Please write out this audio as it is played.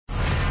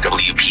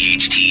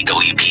WPHT,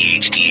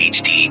 WPHT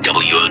HD,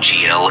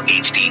 WOGL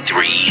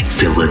HD3,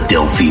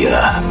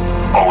 Philadelphia.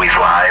 Always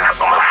live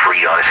on the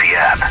free Audacy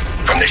app.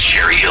 From the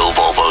Cherry Hill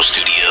Volvo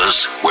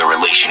Studios, where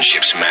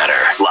relationships matter.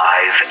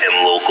 Live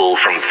and local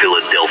from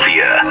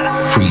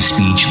Philadelphia. Free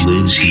speech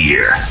lives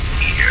here.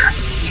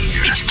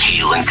 It's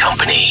Kayal and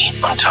Company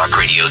on Talk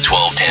Radio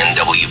 1210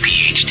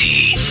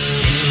 WPHT.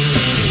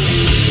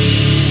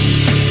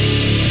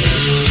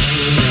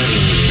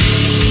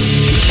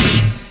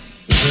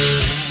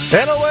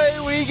 And away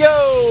we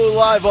go,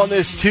 live on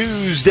this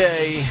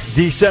Tuesday,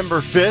 December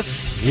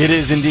 5th. It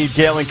is indeed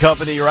Kayal and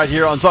Company right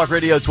here on Talk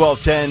Radio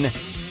 1210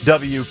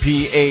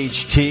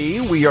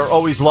 WPHT. We are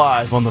always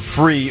live on the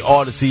free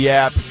Audacy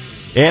app.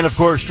 And, of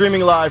course, streaming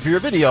live for your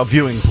video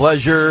viewing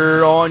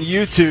pleasure on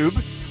YouTube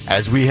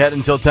as we head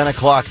until 10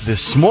 o'clock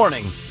this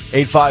morning.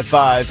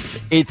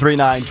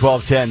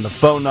 855-839-1210, the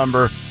phone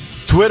number.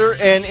 Twitter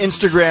and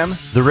Instagram,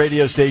 the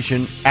radio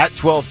station at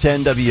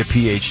 1210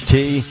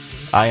 WPHT.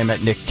 I am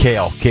at Nick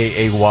Kayal,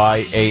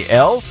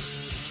 Kayal.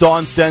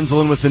 Dawn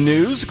Stenzel in with the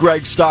news.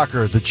 Greg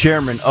Stocker, the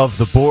chairman of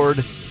the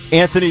board.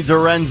 Anthony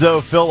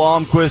Dorenzo, Phil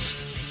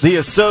Almquist, the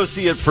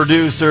associate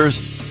producers.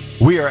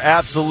 We are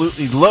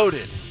absolutely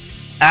loaded.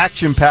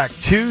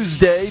 Action-packed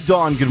Tuesday.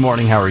 Dawn, good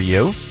morning. How are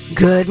you?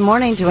 Good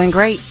morning. Doing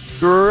great.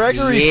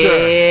 Gregory,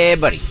 sir. Yeah,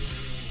 buddy.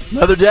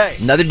 Another day.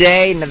 Another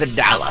day, another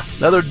dollar.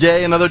 Another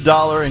day, another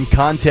dollar in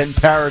content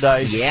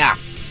paradise. Yeah.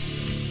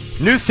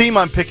 New theme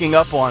I'm picking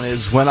up on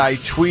is when I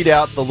tweet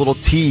out the little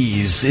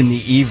tease in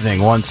the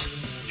evening once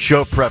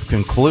show prep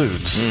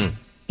concludes.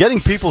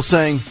 Getting people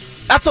saying,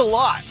 that's a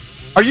lot.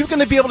 Are you going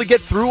to be able to get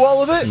through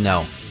all of it?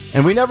 No.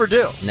 And we never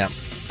do. No.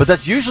 But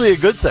that's usually a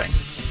good thing.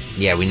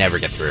 Yeah, we never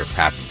get through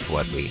half of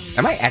what we...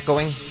 Am I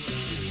echoing?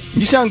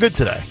 You sound good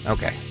today.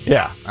 Okay.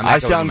 Yeah. I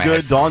sound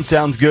good. Dawn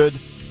sounds good.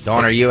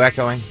 Dawn, are you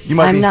echoing? You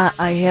might I'm not.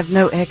 I have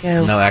no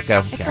echo. No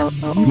echo? Okay.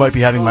 You might be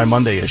having my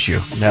Monday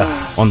issue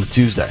on the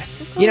Tuesday.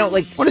 You know,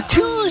 like... On a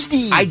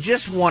Tuesday! I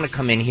just want to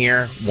come in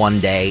here one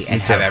day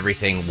and have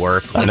everything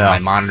work. Like my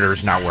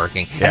monitor's not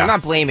working. Yeah. And I'm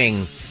not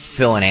blaming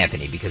Phil and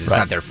Anthony because it's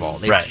not their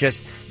fault. It's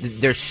just,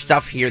 there's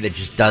stuff here that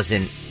just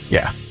doesn't...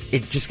 Yeah.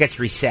 It just gets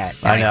reset,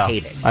 and I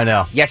hate it. I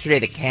know. Yesterday,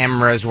 the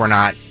cameras were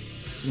not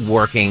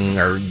working,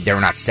 or they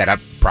were not set up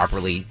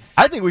properly.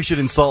 I think we should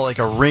install, like,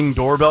 a Ring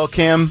doorbell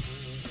cam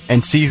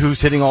and see who's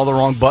hitting all the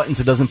wrong buttons.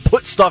 It doesn't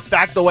put stuff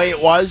back the way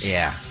it was.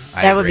 Yeah,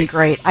 that would be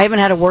great. I haven't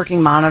had a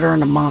working monitor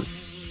in a month.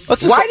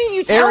 Why didn't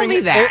you tell me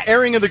that?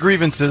 Airing of the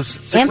grievances.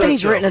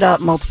 Anthony's written it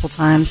up multiple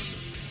times.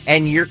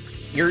 And your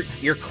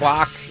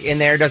clock in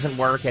there doesn't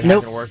work. It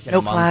hasn't worked in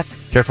a month.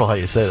 Clock. Careful how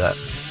you say that.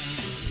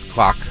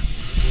 Clock.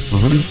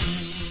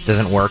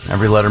 Doesn't work.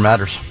 Every letter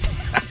matters.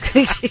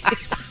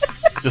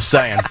 Just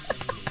saying.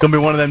 Gonna be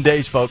one of them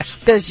days, folks.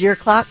 Does your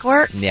clock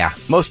work? Yeah.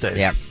 Most days.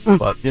 Yeah.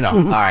 But, you know.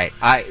 All right.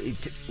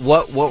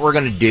 What we're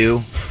going to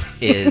do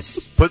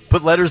is...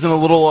 Put letters in a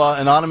little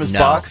anonymous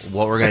box?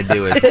 What we're going to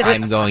do is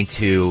I'm going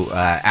to,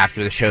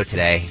 after the show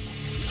today,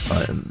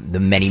 the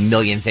many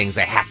million things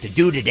I have to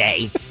do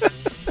today,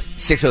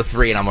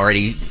 6:03 and I'm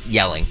already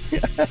yelling.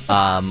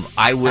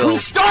 I will... We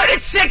start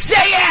at 6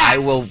 a.m.! I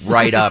will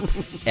write up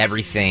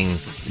everything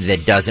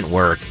that doesn't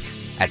work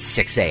at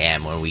 6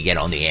 a.m. when we get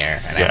on the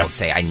air, and I will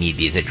say I need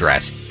these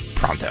addressed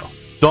pronto.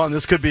 Dawn,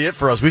 this could be it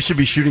for us. We should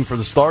be shooting for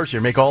the stars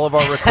here. Make all of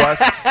our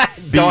requests.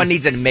 Dawn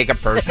needs a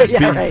makeup person.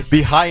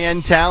 Be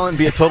high-end talent.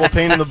 Be a total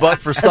pain in the butt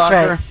for Stocker.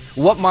 That's right.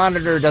 What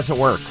monitor doesn't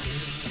work?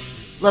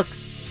 Look,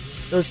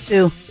 those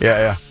two.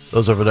 Yeah.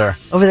 Those over there.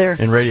 Over there.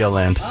 In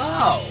Radioland.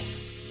 Oh.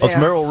 As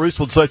Merrill Reese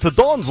would say, to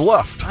Dawn's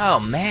left.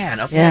 Oh, man.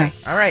 Okay. Yeah.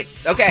 All right.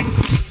 Okay.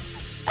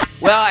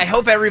 Well, I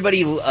hope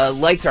everybody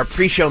liked our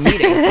pre-show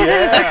meeting.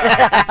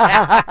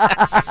 Yeah.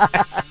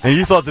 And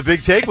you thought the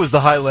big take was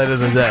the highlight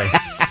of the day.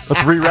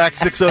 Let's re-rack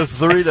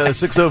 603 to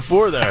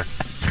 604 there.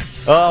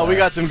 We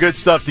got some good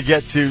stuff to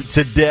get to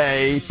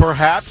today.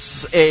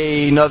 Perhaps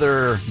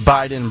another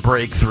Biden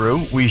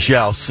breakthrough. We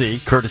shall see,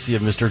 courtesy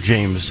of Mr.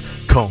 James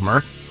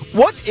Comer.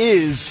 What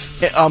is,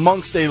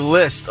 amongst a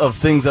list of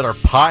things that are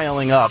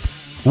piling up,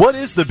 what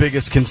is the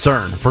biggest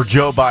concern for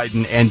Joe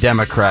Biden and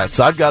Democrats?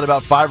 I've got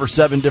about 5 or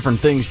 7 different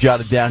things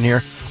jotted down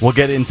here. We'll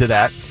get into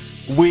that.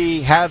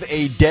 We have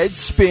a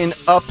Deadspin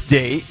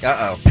update.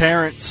 Uh-oh.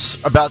 Parents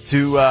about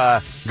to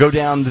go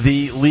down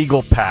the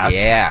legal path.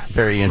 Yeah.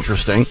 Very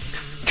interesting.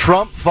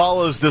 Trump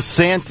follows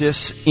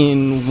DeSantis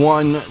in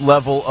one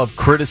level of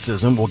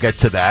criticism. We'll get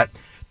to that.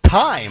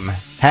 Time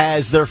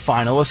has their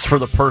finalists for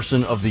the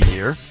Person of the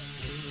Year.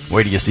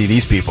 Wait till you see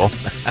these people.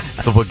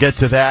 So we'll get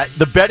to that.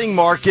 The betting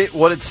market,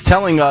 what it's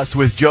telling us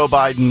with Joe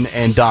Biden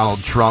and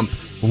Donald Trump.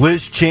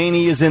 Liz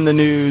Cheney is in the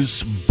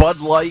news.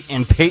 Bud Light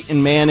and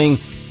Peyton Manning.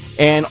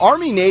 And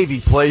Army-Navy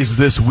plays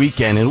this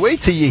weekend. And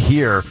wait till you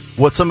hear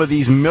what some of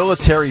these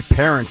military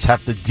parents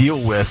have to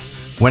deal with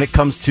when it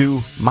comes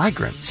to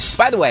migrants.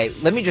 By the way,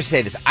 let me just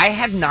say this. I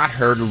have not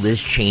heard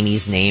Liz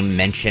Cheney's name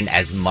mentioned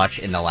as much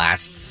in the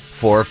last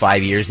 4 or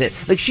 5 years. That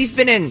like she's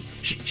been in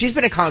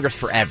Congress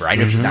forever. I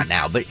know she's not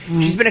now, but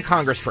she's been in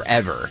Congress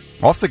forever.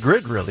 Off the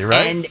grid, really,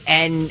 right?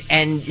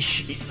 And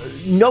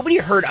nobody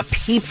heard a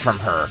peep from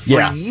her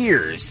for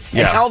years.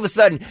 And all of a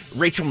sudden,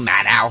 Rachel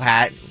Maddow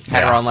had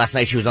her on last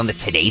night. She was on the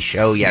Today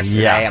Show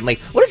yesterday. Yeah. I'm like,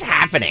 what is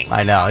happening?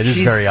 I know. It is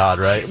very odd,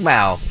 right?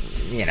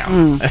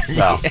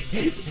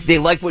 They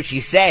like what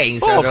she's saying,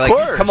 so they're like,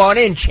 course. come on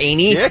in,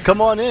 Cheney. Yeah,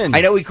 come on in. I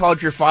know we called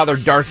your father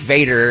Darth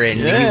Vader, and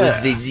he was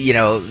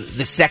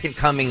the second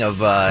coming of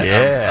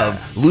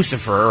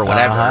Lucifer or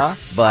whatever.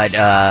 But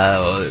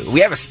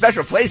we have a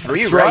special place for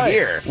you right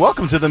here.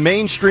 Welcome to the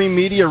Mainstream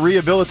Media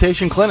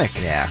Rehabilitation Clinic.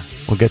 Yeah.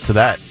 We'll get to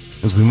that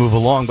as we move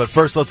along. But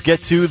first, let's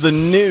get to the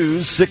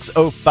news,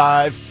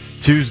 6:05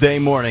 Tuesday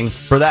morning.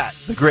 For that,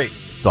 the great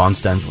Dawn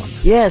Stensland.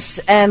 Yes,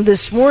 and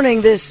this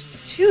morning,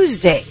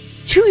 Tuesday,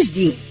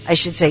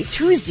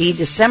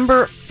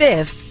 December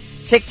 5th,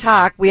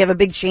 TikTok, we have a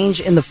big change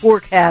in the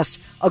forecast,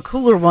 a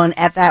cooler one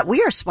at that.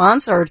 We are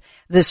sponsored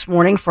this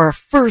morning for our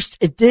first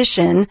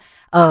edition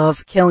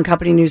of Kayal and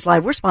Company News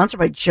Live. We're sponsored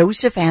by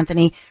Joseph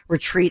Anthony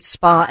Retreat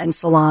Spa and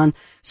Salon.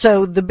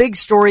 So the big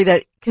story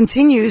that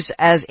continues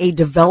as a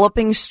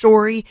developing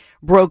story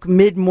broke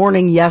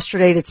mid-morning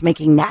yesterday that's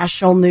making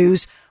national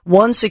news.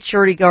 One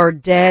security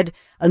guard dead,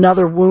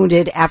 another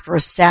wounded after a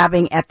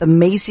stabbing at the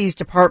Macy's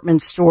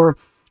department store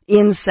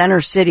in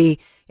Center City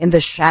in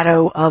the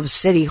shadow of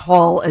City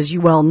Hall, as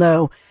you well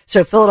know.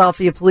 So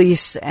Philadelphia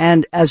police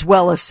and as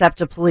well as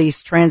SEPTA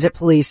police, transit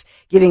police,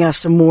 giving us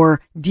some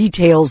more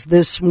details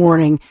this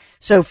morning.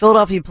 So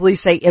Philadelphia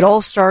police say it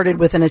all started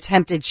with an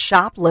attempted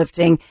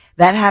shoplifting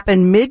that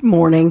happened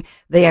mid-morning.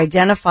 They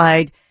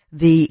identified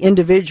the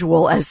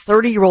individual as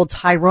 30-year-old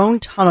Tyrone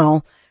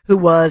Tunnel, who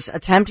was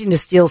attempting to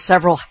steal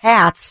several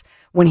hats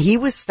when he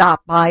was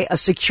stopped by a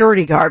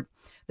security guard.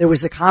 There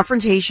was a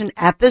confrontation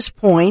at this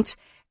point,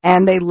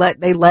 and they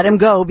let him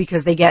go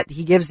because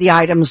he gives the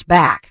items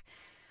back.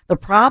 The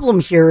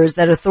problem here is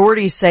that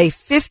authorities say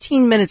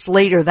 15 minutes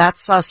later, that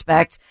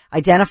suspect,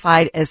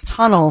 identified as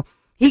Tunnel,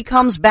 he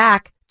comes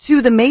back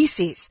to the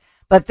Macy's,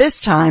 but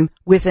this time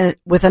with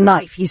a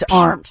knife. He's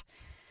armed.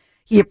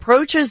 He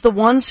approaches the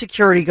one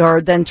security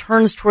guard, then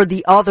turns toward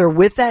the other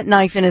with that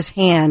knife in his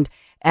hand,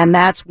 and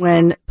that's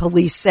when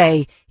police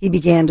say he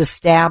began to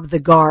stab the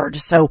guard.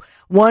 So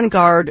one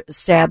guard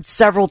stabbed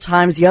several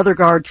times, the other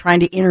guard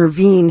trying to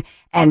intervene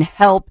and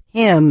help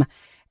him.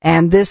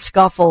 And this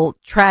scuffle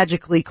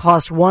tragically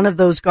cost one of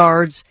those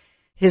guards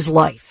his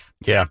life.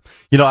 Yeah.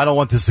 I don't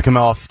want this to come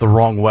off the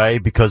wrong way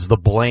because the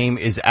blame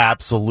is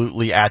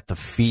absolutely at the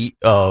feet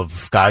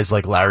of guys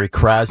like Larry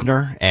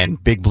Krasner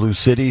and Big Blue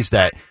Cities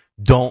that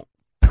don't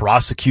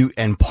prosecute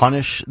and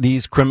punish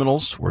these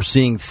criminals. We're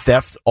seeing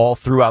theft all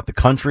throughout the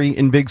country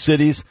in big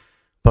cities.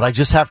 But I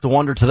just have to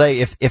wonder today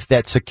if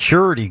that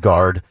security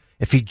guard,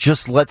 if he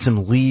just lets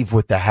him leave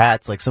with the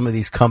hats, like some of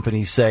these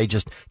companies say,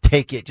 just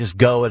take it, just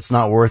go, it's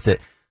not worth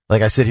it.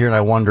 Like I sit here and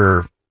I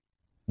wonder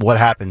what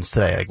happens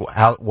today.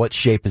 Like what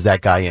shape is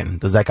that guy in?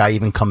 Does that guy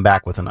even come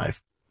back with a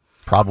knife?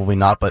 Probably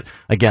not. But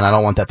again, I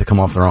don't want that to come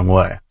off the wrong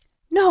way.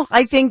 No,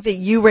 I think that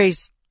you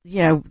raise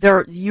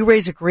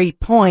a great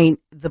point.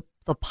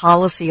 The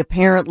policy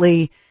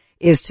apparently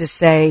is to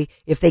say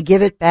if they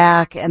give it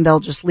back and they'll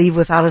just leave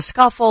without a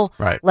scuffle,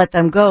 right, let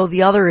them go.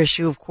 The other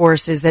issue, of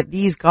course, is that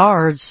these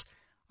guards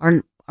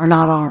are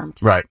not armed.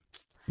 Right.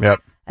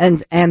 Yep.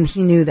 And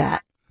he knew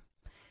that.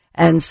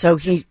 And so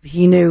he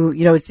knew,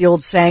 it's the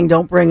old saying,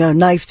 don't bring a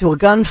knife to a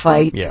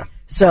gunfight. Yeah.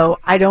 So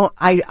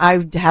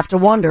I have to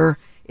wonder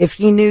if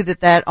he knew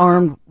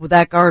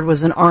that guard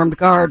was an armed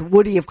guard,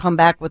 would he have come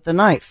back with the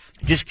knife?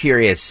 Just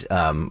curious,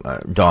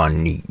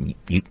 Dawn,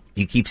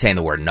 you keep saying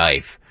the word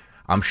knife.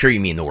 I'm sure you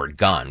mean the word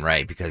gun,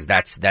 right? Because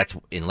that's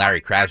in Larry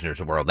Krasner's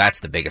world,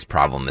 that's the biggest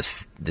problem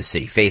the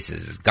city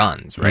faces is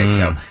guns, right?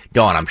 So,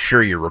 Dawn, I'm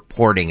sure your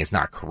reporting is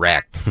not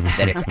correct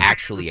that it's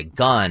actually a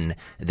gun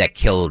that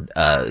killed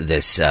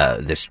this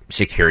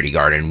security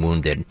guard and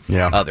wounded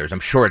others. I'm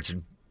sure it's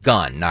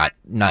gun, not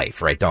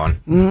knife, right,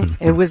 Dawn?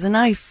 It was a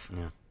knife.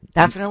 Yeah.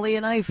 Definitely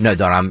a knife. No,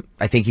 Dawn,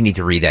 I think you need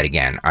to read that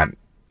again.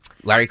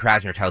 Larry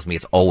Krasner tells me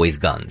it's always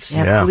guns.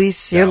 Yeah.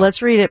 Police, here,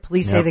 let's read it.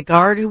 Police say the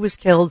guard who was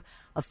killed,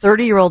 a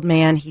 30-year-old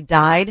man, he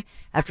died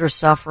after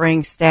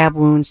suffering stab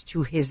wounds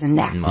to his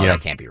neck. Well,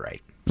 that can't be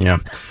right. Yeah.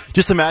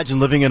 Just imagine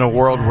living in a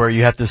world where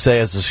you have to say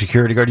as a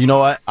security guard, you know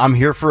what, I'm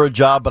here for a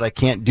job, but I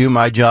can't do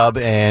my job,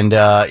 and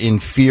in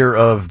fear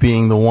of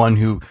being the one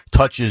who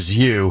touches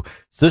you,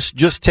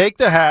 just take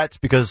the hats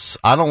because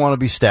I don't want to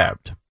be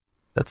stabbed.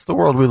 That's the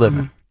world we live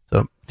in.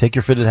 So take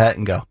your fitted hat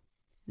and go.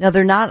 Now,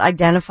 they're not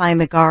identifying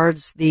the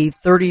guards. The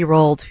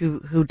 30-year-old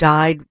who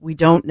died, we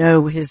don't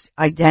know his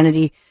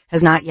identity,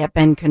 has not yet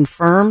been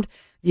confirmed.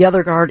 The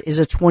other guard is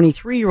a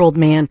 23-year-old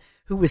man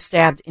who was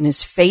stabbed in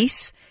his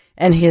face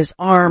and his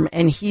arm,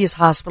 and he is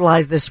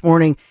hospitalized this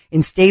morning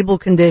in stable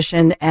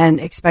condition and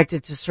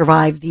expected to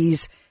survive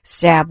these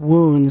stab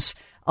wounds,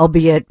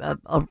 albeit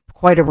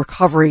quite a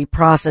recovery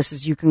process,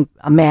 as you can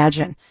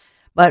imagine.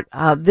 But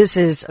this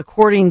is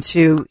according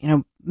to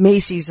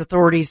Macy's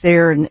authorities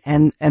there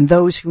and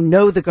those who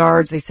know the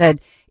guards. They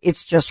said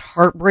It's just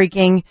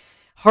heartbreaking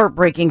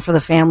for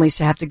the families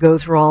to have to go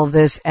through all of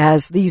this,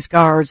 as these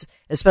guards,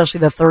 especially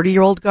the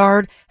 30-year-old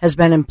guard, has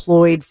been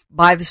employed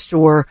by the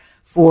store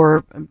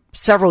for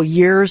several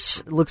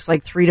years. It looks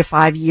like 3 to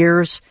 5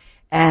 years.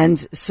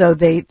 And so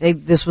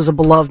this was a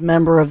beloved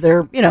member of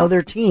their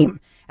team.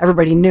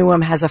 Everybody knew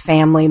him, has a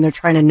family, and they're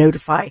trying to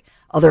notify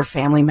other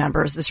family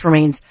members. This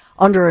remains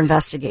under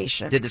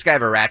investigation. Did this guy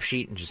have a rap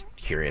sheet? I'm just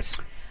curious.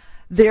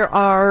 There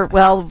are,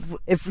 well,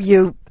 if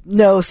you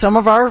know some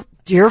of our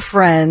dear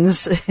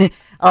friends,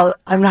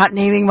 I'm not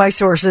naming my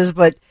sources,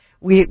 but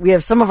we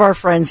have some of our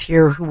friends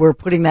here who were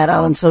putting that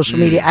out on social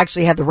media,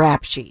 actually had the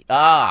rap sheet.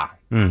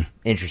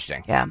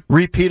 Interesting. Yeah.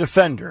 Repeat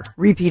offender.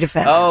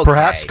 Okay.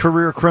 Perhaps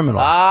career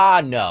criminal.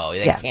 No,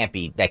 that can't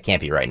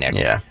be right, Nick.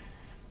 Yeah.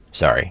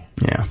 Sorry.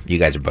 Yeah. You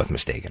guys are both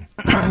mistaken.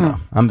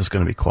 I'm just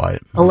going to be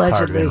quiet. I'm Allegedly.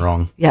 tired of being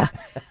wrong. Yeah.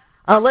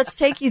 Let's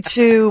take you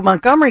to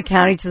Montgomery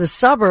County, to the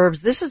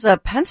suburbs. This is a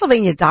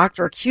Pennsylvania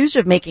doctor accused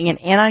of making an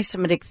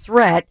anti-Semitic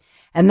threat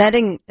and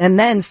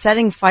then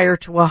setting fire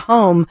to a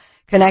home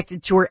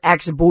connected to her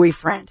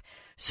ex-boyfriend.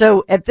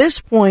 So at this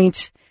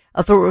point,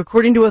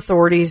 according to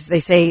authorities, they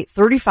say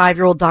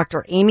 35-year-old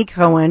Dr. Amy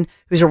Cohen,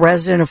 who's a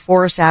resident of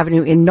Forest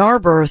Avenue in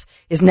Narberth,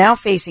 is now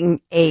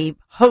facing a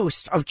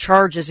host of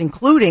charges,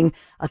 including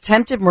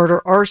attempted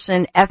murder,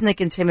 arson,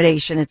 ethnic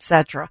intimidation,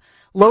 etc.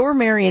 Lower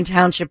Merion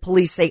Township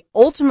police say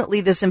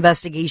ultimately this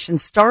investigation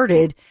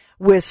started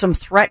with some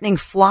threatening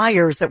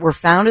flyers that were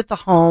found at the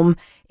home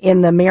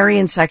in the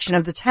Merion section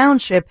of the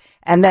township,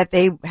 and that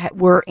they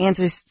were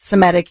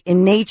anti-Semitic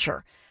in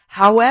nature.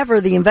 However,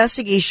 the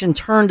investigation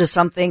turned to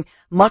something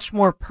much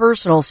more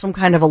personal, some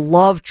kind of a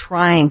love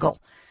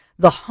triangle.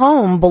 The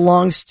home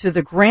belongs to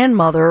the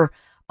grandmother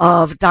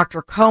of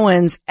Dr.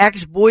 Cohen's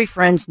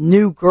ex-boyfriend's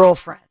new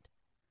girlfriend.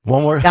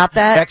 One more. Got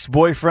that?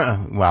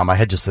 Ex-boyfriend. Wow, my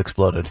head just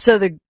exploded. So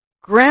the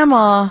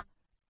grandma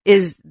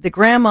is the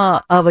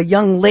grandma of a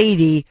young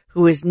lady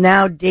who is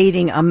now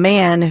dating a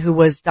man who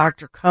was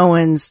Dr.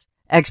 Cohen's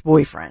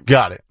ex-boyfriend.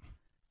 Got it.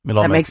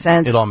 That makes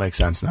sense? It all makes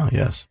sense now,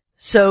 yes.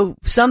 So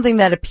something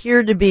that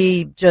appeared to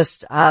be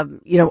just, a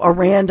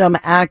random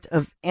act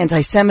of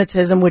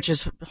anti-Semitism, which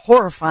is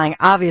horrifying,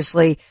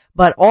 obviously,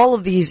 but all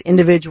of these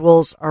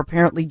individuals are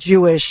apparently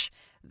Jewish.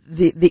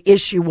 The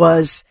issue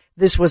was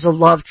this was a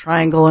love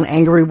triangle, an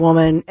angry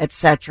woman,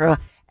 etc.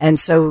 And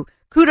so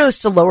kudos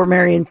to Lower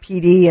Merion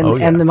PD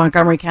and the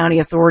Montgomery County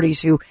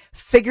authorities who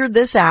figured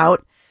this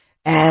out,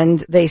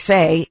 and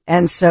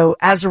so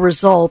as a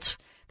result,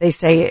 they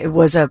say it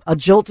was a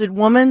jilted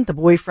woman. The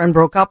boyfriend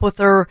broke up with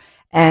her,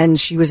 and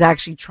she was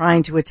actually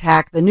trying to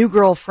attack the new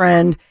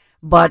girlfriend,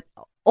 but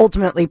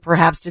ultimately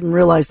perhaps didn't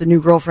realize the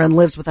new girlfriend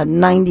lives with a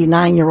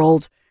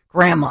 99-year-old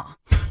grandma.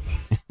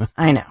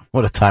 I know.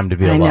 What a time to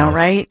be alive. I know,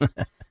 right?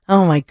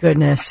 Oh, my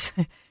goodness.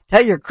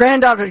 Tell your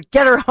granddaughter to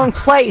get her own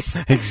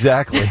place.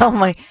 Exactly. Oh,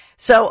 my.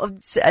 So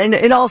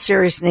in all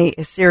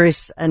seriousness,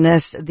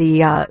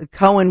 the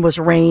Cohen was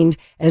arraigned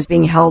and is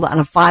being held on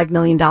a $5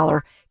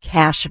 million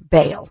cash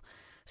bail.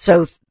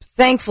 So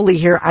thankfully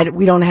here,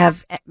 we don't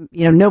have,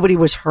 nobody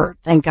was hurt,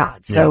 thank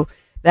God. So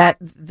that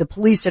the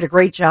police did a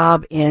great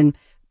job in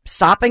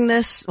stopping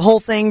this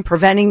whole thing,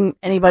 preventing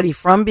anybody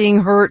from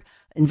being hurt,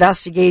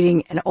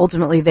 investigating, and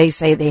ultimately they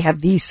say they have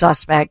the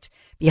suspect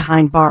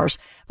behind bars.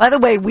 By the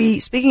way,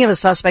 speaking of a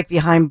suspect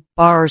behind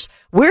bars,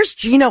 where's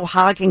Gino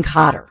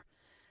Hagen-Cotter?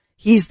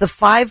 He's the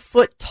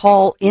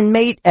 5-foot-tall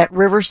inmate at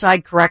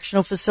Riverside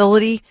Correctional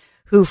Facility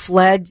who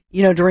fled,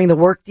 during the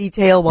work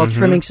detail while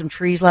trimming some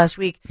trees last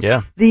week.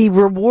 Yeah. The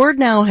reward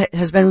now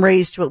has been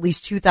raised to at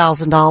least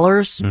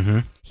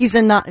 $2,000. He's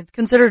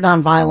considered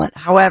nonviolent.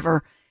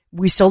 However,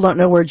 we still don't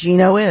know where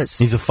Gino is.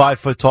 He's a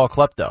 5-foot-tall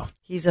klepto.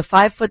 He's a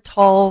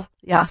 5-foot-tall,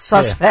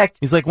 suspect. Yeah.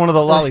 He's like one of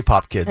the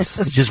lollipop kids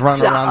just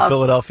running around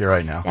Philadelphia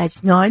right now.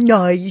 That's not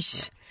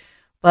nice.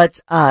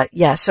 But,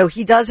 so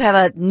he does have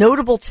a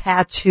notable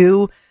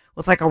tattoo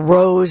with like a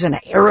rose and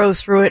an arrow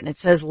through it, and it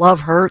says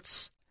 "Love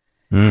Hurts."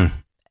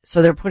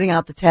 So they're putting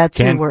out the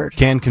tattoo word.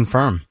 Can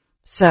confirm.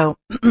 So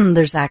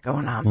there's that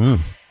going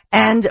on.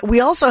 And we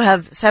also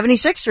have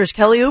 76ers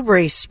Kelly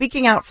Oubre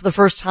speaking out for the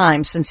first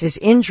time since his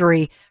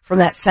injury from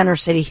that Center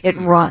City hit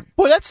and run.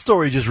 Boy, that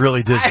story just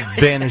really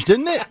vanished,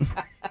 didn't it?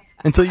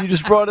 Until you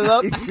just brought it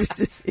up.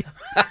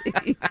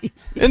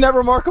 Isn't that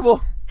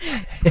remarkable?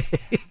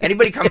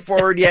 Anybody come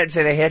forward yet and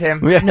say they hit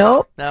him? Yeah.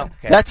 Nope. No.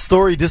 Okay. That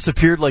story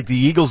disappeared like the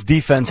Eagles'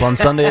 defense on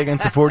Sunday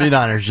against the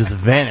 49ers. Just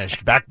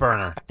vanished. Back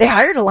burner. They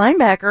hired a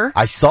linebacker.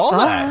 I saw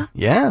that.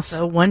 Yes.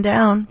 So one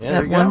down.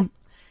 Yeah,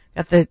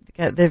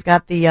 They've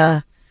got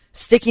the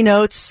sticky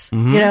notes,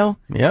 Yep.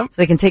 so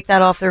they can take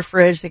that off their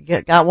fridge. They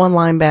got one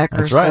linebacker.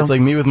 That's right. So. It's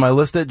like me with my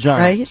list at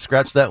Giant. Right?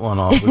 Scratch that one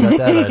off. We got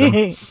that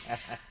item.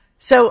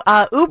 So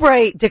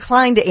Oubre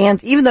declined to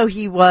answer, even though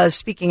he was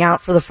speaking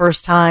out for the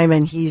first time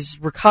and he's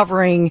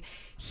recovering.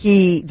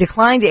 He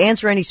declined to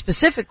answer any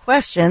specific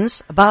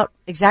questions about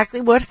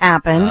exactly what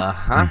happened,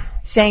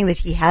 saying that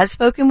he has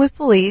spoken with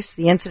police.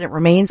 The incident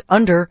remains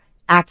under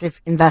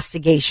active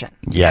investigation.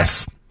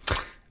 Yes.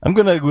 I'm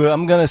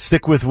gonna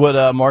stick with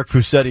what Mark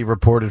Fusetti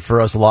reported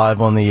for us live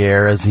on the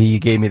air, as he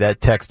gave me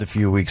that text a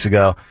few weeks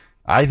ago.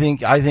 I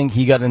think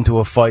he got into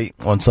a fight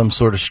on some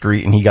sort of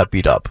street and he got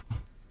beat up.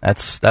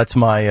 That's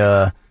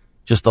my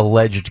just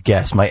alleged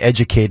guess, my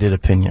educated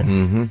opinion.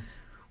 Mm-hmm.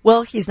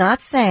 Well, he's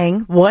not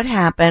saying what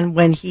happened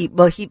when he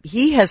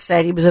has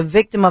said he was a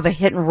victim of a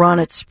hit and run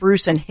at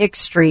Spruce and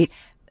Hicks Street,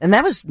 and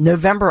that was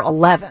November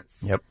 11th.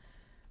 Yep.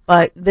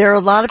 But there are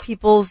a lot of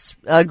people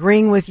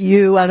agreeing with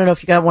you. I don't know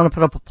if you guys want to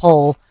put up a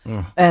poll.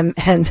 And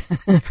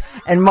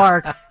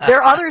Mark,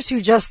 there are others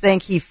who just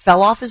think he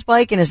fell off his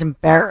bike and is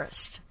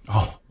embarrassed.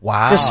 Oh,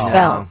 wow. Just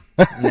fell.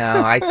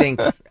 No, I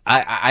think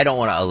I don't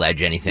want to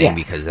allege anything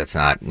because that's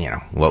not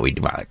what we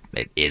do. Well,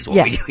 it is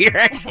what we do here,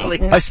 actually.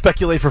 I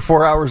speculate for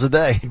 4 hours a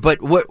day.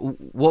 But what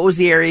was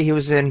the area he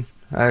was in,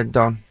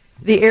 Dawn?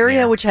 The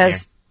area which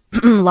has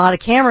a lot of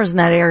cameras in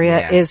that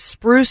area is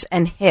Spruce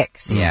and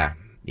Hicks. Yeah.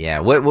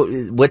 Yeah,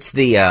 what's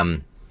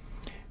the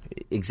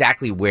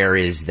exactly where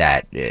is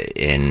that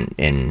in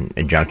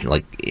injunction?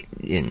 Like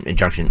in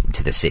injunction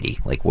to the city?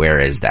 Like where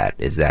is that?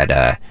 Is that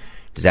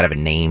does that have a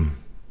name?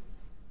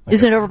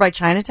 Is it over by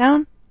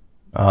Chinatown?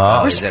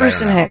 Or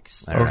Spruce and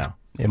Hicks? I don't know.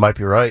 You might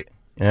be right.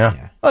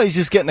 Yeah. Oh, he's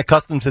just getting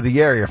accustomed to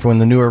the area for when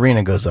the new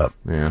arena goes up.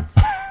 Yeah.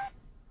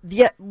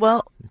 Yeah.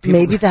 Well,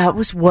 maybe that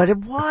was what it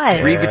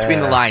was. Read between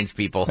the lines,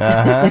 people.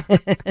 Uh-huh.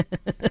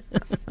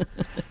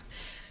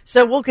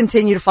 So we'll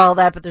continue to follow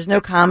that, but there's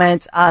no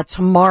comment.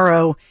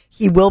 Tomorrow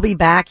he will be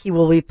back. He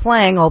will be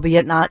playing,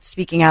 albeit not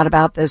speaking out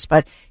about this,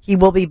 but he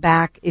will be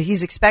back.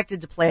 He's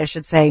expected to play, I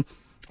should say,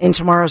 in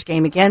tomorrow's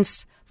game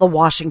against the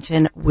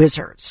Washington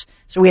Wizards.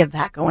 So we have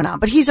that going on.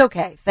 But he's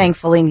okay,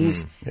 thankfully, and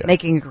he's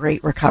making a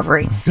great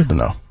recovery. Good to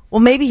know. Well,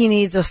 maybe he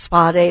needs a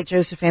spa day at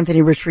Joseph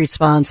Anthony Retreat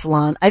Spa and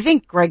Salon. I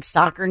think Greg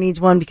Stocker needs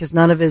one because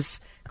none of his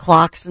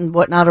clocks and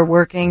whatnot are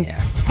working.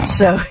 Yeah.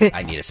 So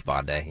I need a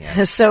spa day.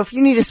 Yeah. So if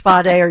you need a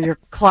spa day or your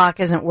clock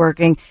isn't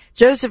working,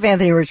 Joseph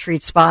Anthony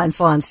Retreat Spa and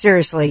Salon,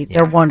 seriously,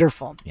 they're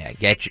wonderful. Yeah,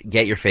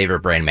 get your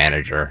favorite brand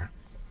manager.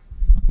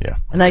 Yeah.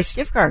 A nice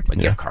gift card. A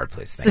gift card,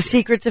 please. Thank the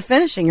secret to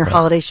finishing your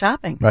holiday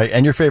shopping. Right,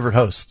 and your favorite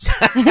hosts.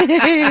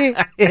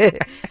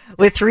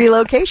 With 3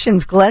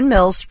 locations, Glen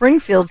Mills,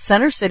 Springfield,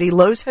 Center City,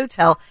 Lowe's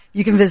Hotel.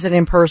 You can visit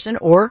in person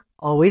or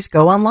always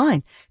go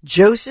online.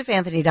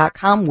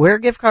 JosephAnthony.com, where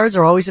gift cards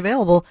are always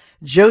available.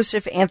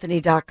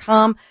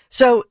 JosephAnthony.com.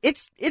 So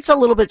it's a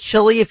little bit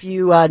chilly if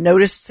you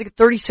notice. It's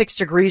 36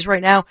 degrees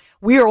right now.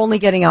 We are only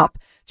getting up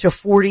to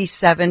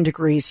 47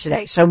 degrees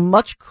today. So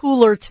much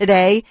cooler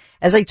today.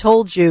 As I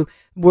told you,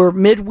 we're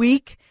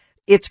midweek.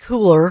 It's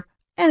cooler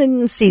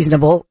and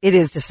seasonable. It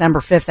is December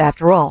 5th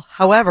after all.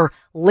 However,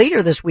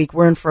 later this week,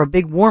 we're in for a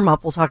big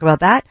warm-up. We'll talk about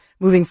that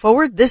moving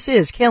forward. This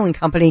is Kayal &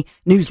 Company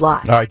News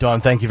Live. All right,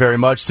 Dawn, thank you very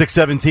much.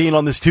 6:17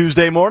 on this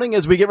Tuesday morning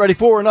as we get ready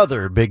for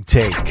another Big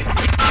Take.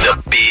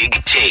 The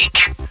Big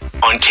Take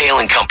on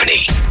Kayal &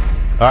 Company.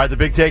 All right, the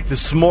big take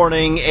this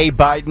morning, a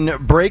Biden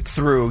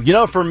breakthrough. You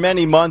know, for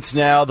many months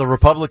now, the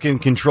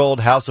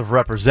Republican-controlled House of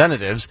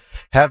Representatives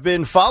have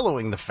been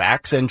following the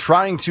facts and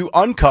trying to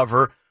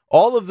uncover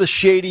all of the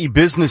shady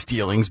business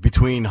dealings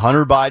between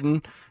Hunter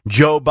Biden,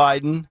 Joe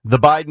Biden, the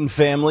Biden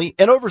family,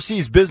 and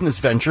overseas business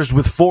ventures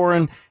with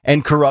foreign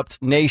and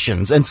corrupt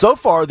nations. And so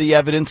far, the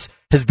evidence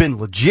has been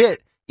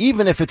legit,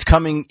 even if it's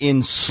coming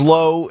in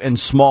slow and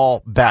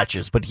small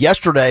batches. But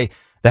yesterday,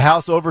 the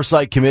House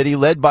Oversight Committee,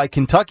 led by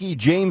Kentucky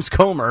James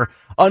Comer,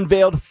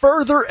 unveiled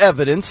further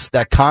evidence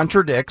that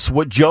contradicts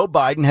what Joe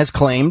Biden has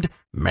claimed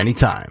many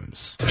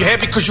times. You're here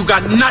because you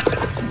got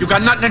nothing. You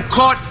got nothing in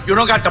court. You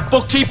don't got the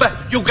bookkeeper.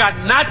 You got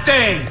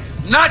nothing.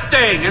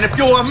 Nothing. And if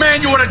you were a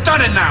man, you would have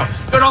done it now.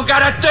 You don't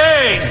got a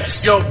thing,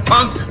 you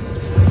punk.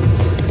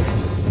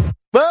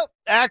 Well,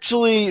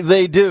 actually,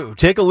 they do.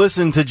 Take a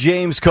listen to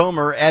James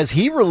Comer as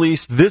he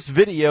released this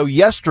video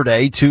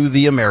yesterday to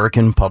the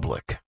American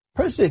public.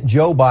 President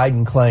Joe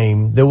Biden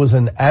claimed there was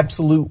an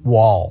absolute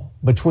wall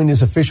between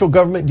his official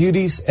government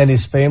duties and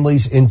his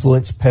family's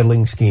influence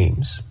peddling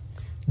schemes.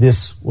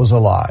 This was a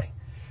lie.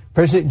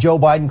 President Joe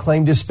Biden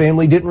claimed his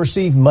family didn't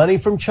receive money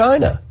from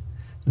China.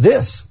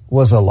 This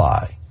was a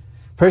lie.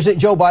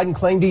 President Joe Biden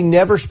claimed he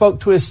never spoke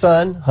to his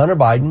son, Hunter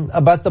Biden,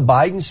 about the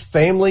Biden's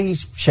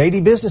family's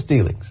shady business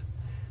dealings.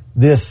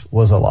 This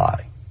was a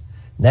lie.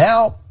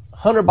 Now,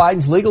 Hunter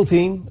Biden's legal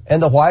team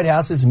and the White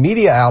House's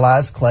media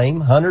allies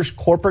claim Hunter's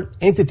corporate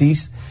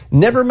entities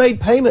never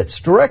made payments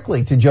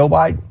directly to Joe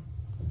Biden.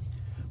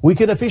 We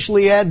can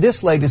officially add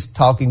this latest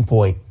talking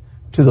point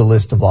to the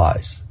list of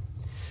lies.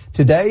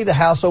 Today, the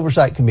House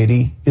Oversight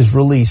Committee is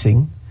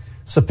releasing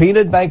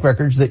subpoenaed bank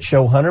records that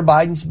show Hunter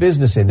Biden's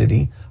business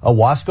entity,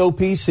 Owasco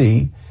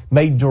PC,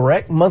 made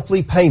direct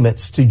monthly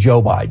payments to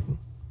Joe Biden.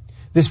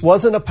 This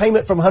wasn't a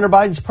payment from Hunter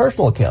Biden's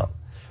personal account,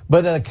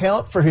 but an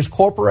account for his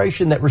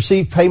corporation that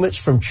received payments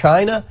from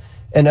China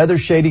and other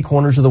shady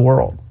corners of the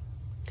world.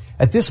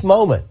 At this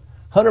moment,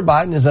 Hunter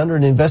Biden is under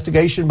an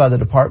investigation by the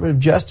Department of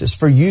Justice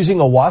for using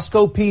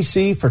Owasco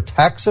PC for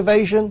tax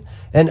evasion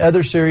and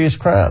other serious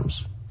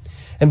crimes.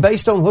 And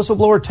based on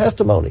whistleblower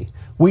testimony,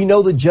 we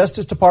know the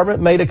Justice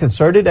Department made a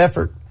concerted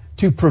effort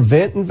to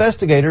prevent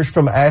investigators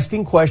from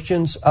asking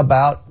questions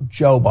about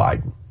Joe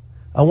Biden.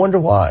 I wonder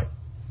why.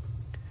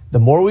 The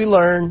more we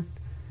learn,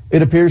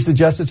 it appears the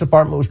Justice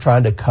Department was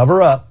trying to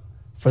cover up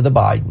for the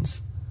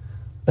Bidens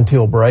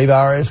until brave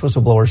IRS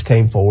whistleblowers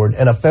came forward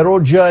and a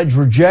federal judge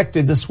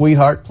rejected the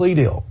sweetheart plea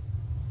deal.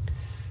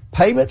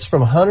 Payments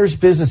from Hunter's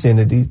business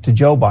entity to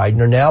Joe Biden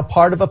are now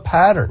part of a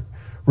pattern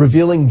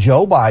revealing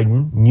Joe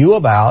Biden knew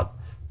about,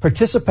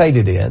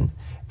 participated in,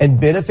 and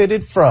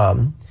benefited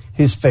from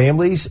his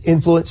family's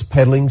influence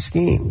peddling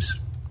schemes.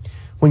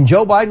 When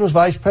Joe Biden was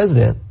vice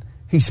president,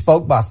 he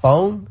spoke by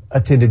phone,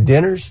 attended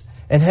dinners,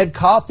 and had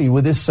coffee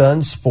with his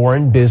son's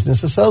foreign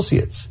business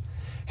associates.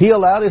 He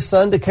allowed his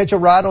son to catch a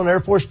ride on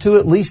Air Force Two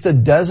at least a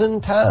dozen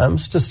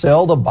times to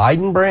sell the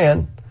Biden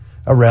brand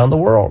around the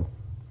world.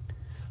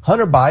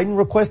 Hunter Biden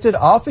requested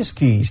office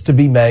keys to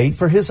be made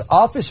for his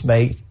office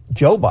mate,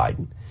 Joe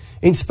Biden,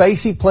 in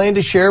space he planned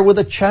to share with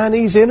a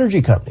Chinese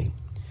energy company.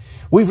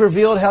 We've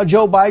revealed how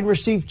Joe Biden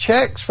received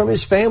checks from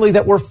his family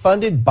that were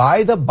funded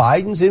by the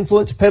Biden's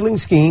influence peddling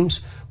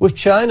schemes with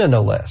China,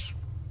 no less.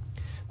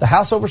 The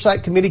House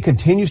Oversight Committee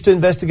continues to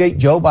investigate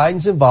Joe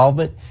Biden's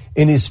involvement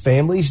in his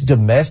family's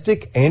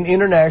domestic and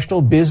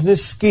international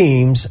business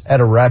schemes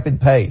at a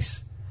rapid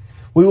pace.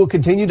 We will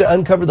continue to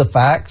uncover the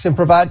facts and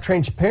provide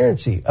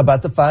transparency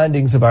about the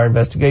findings of our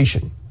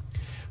investigation.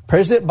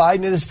 President Biden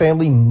and his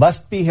family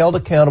must be held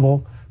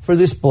accountable for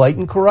this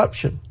blatant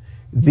corruption.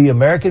 The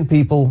American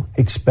people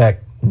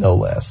expect no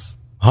less.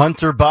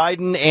 Hunter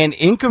Biden and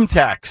income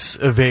tax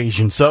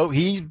evasion. So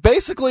he's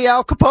basically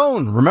Al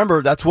Capone.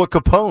 Remember, that's what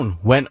Capone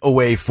went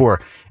away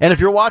for. And if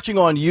you're watching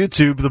on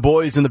YouTube, the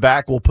boys in the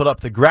back will put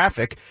up the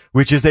graphic,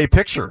 which is a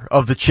picture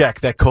of the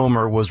check that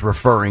Comer was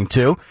referring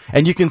to.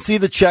 And you can see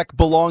the check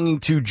belonging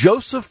to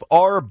Joseph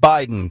R.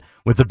 Biden,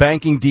 with the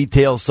banking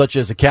details such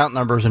as account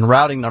numbers and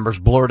routing numbers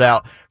blurred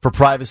out for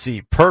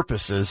privacy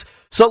purposes.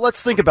 So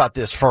let's think about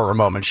this for a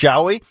moment,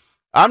 shall we?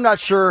 I'm not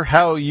sure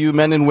how you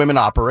men and women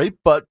operate,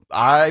 but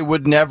I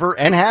would never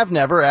and have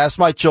never asked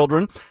my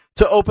children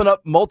to open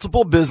up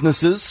multiple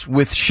businesses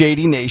with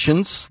shady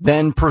nations,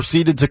 then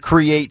proceeded to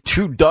create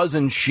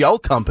 24 shell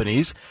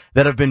companies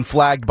that have been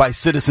flagged by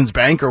Citizens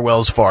Bank or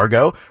Wells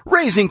Fargo,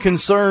 raising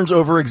concerns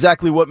over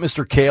exactly what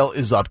Mr. Kayal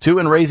is up to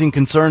and raising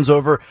concerns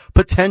over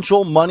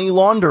potential money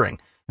laundering.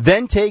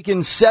 Then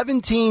taken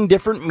 17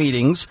 different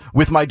meetings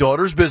with my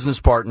daughter's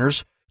business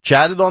partners,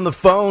 chatted on the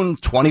phone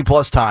 20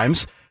 plus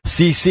times,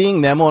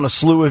 CCing them on a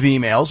slew of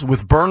emails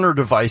with burner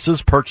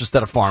devices purchased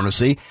at a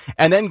pharmacy,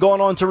 and then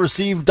gone on to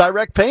receive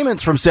direct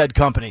payments from said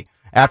company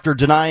after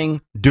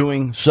denying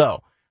doing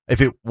so. If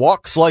it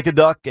walks like a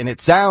duck and it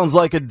sounds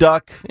like a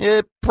duck,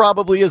 it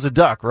probably is a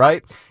duck,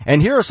 right?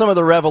 And here are some of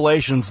the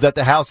revelations that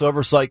the House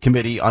Oversight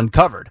Committee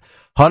uncovered.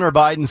 Hunter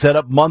Biden set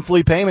up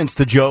monthly payments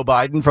to Joe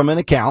Biden from an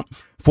account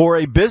for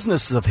a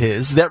business of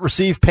his that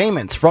received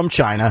payments from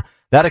China,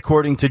 that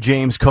according to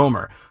James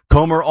Comer.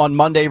 Comer on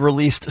Monday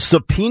released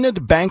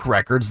subpoenaed bank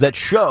records that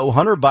show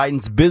Hunter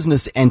Biden's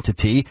business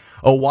entity,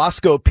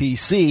 Owasco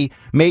PC,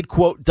 made,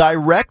 quote,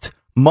 direct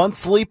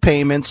monthly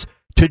payments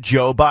to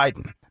Joe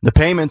Biden. The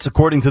payments,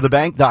 according to the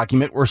bank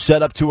document, were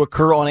set up to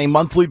occur on a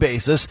monthly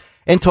basis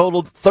and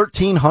totaled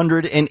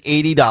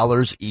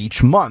 $1,380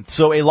 each month.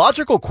 So a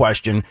logical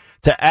question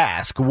to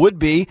ask would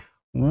be,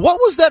 what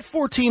was that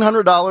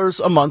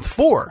 $1,400 a month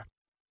for?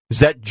 Is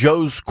that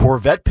Joe's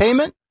Corvette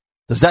payment?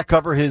 Does that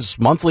cover his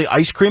monthly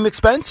ice cream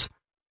expense?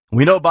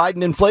 We know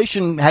Biden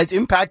inflation has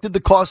impacted the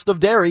cost of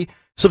dairy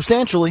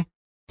substantially.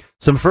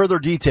 Some further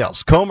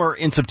details. Comer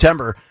in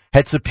September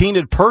had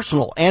subpoenaed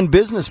personal and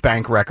business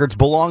bank records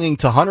belonging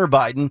to Hunter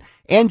Biden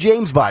and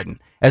James Biden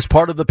as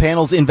part of the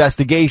panel's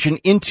investigation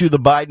into the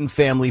Biden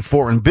family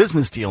foreign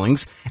business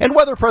dealings and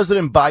whether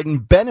President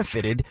Biden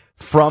benefited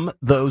from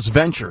those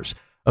ventures.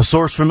 A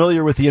source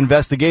familiar with the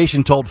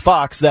investigation told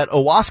Fox that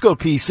Owasco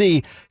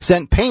PC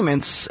sent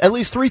payments at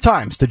least 3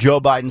 times to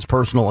Joe Biden's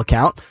personal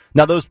account.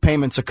 Now, those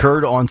payments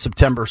occurred on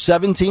September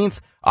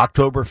 17th,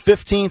 October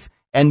 15th,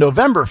 and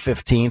November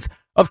 15th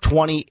of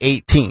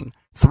 2018.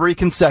 3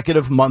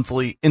 consecutive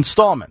monthly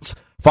installments.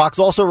 Fox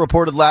also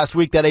reported last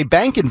week that a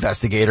bank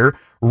investigator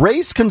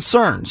raised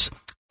concerns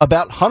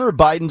about Hunter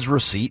Biden's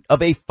receipt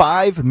of a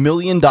 $5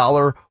 million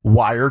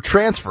wire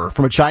transfer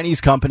from a Chinese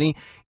company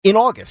in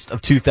August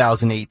of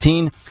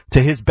 2018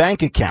 to his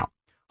bank account.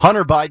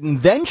 Hunter Biden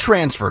then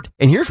transferred,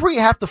 and here's where you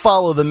have to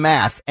follow the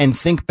math and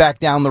think back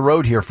down the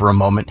road here for a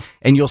moment,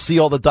 and you'll see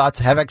all the dots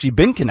have actually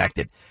been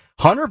connected.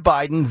 Hunter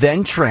Biden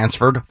then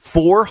transferred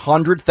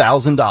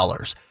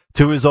 $400,000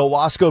 to his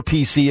Owasco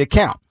PC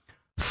account.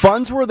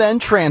 Funds were then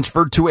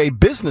transferred to a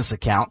business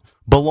account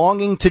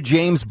belonging to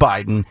James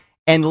Biden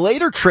and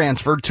later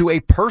transferred to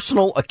a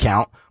personal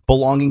account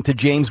belonging to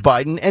James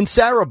Biden and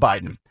Sarah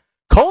Biden.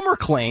 Comer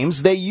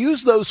claims they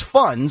used those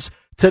funds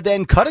to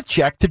then cut a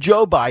check to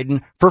Joe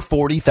Biden for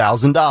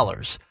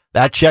 $40,000.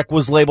 That check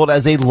was labeled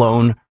as a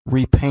loan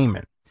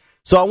repayment.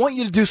 So I want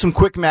you to do some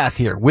quick math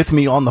here with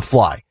me on the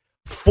fly.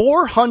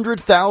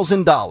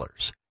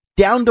 $400,000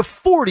 down to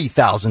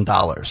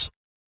 $40,000.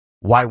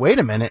 Why, wait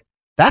a minute.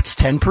 That's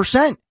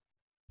 10%.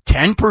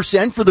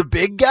 10% for the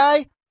big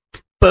guy?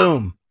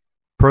 Boom.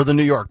 Per the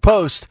New York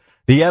Post,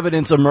 the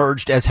evidence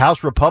emerged as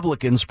House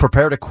Republicans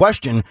prepare to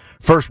question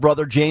first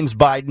brother James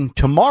Biden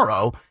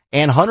tomorrow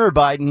and Hunter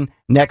Biden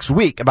next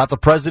week about the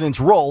president's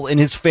role in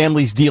his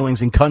family's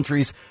dealings in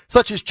countries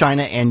such as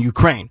China and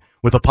Ukraine,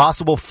 with a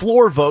possible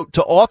floor vote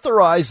to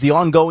authorize the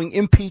ongoing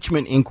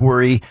impeachment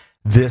inquiry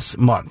this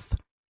month.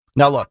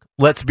 Now, look,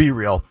 let's be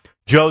real.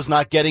 Joe's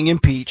not getting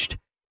impeached.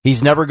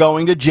 He's never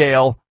going to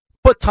jail.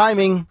 But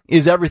timing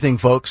is everything,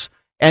 folks,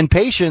 and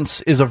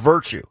patience is a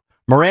virtue.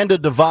 Miranda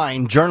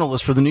Devine,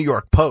 journalist for the New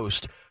York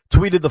Post,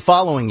 tweeted the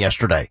following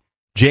yesterday.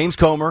 James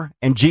Comer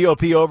and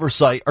GOP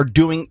oversight are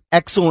doing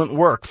excellent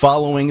work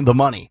following the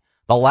money.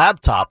 The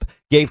laptop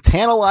gave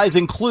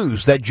tantalizing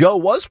clues that Joe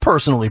was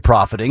personally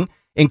profiting,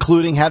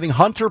 including having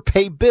Hunter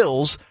pay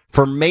bills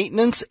for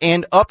maintenance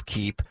and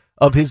upkeep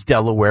of his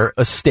Delaware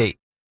estate.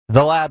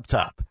 The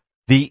laptop,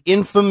 the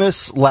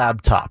infamous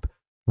laptop.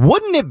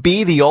 Wouldn't it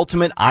be the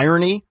ultimate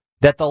irony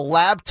that the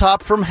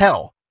laptop from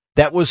hell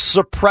that was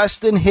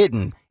suppressed and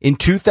hidden in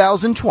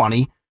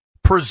 2020,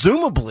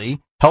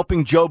 presumably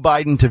helping Joe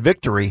Biden to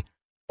victory,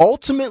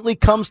 ultimately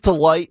comes to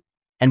light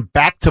and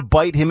back to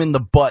bite him in the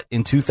butt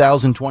in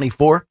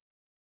 2024?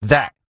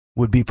 That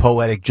would be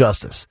poetic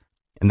justice.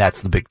 And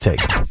that's the big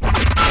take.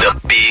 The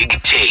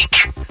Big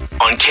Take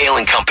on Kayal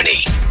and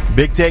Company.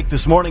 Big take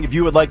this morning. If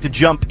you would like to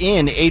jump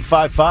in,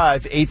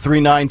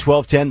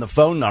 855-839-1210, the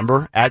phone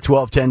number, at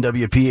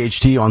 1210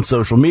 WPHT on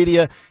social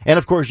media. And,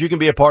 of course, you can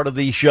be a part of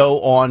the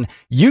show on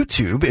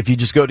YouTube. If you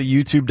just go to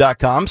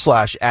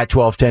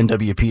youtube.com/at1210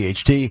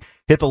 WPHT,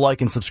 hit the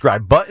like and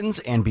subscribe buttons,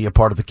 and be a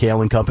part of the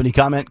Kayal and Company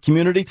comment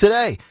community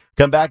today.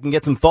 Come back and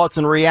get some thoughts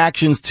and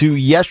reactions to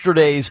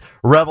yesterday's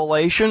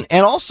revelation,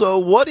 and also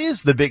what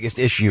is the biggest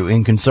issue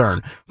in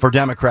concern for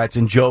Democrats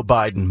and Joe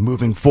Biden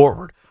moving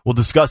forward. We'll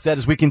discuss that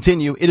as we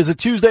continue. It is a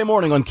Tuesday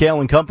morning on Kayal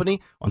and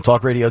Company on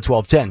Talk Radio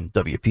 1210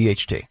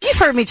 WPHT. You've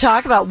heard me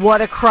talk about What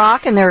a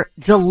Crock and their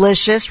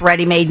delicious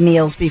ready-made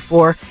meals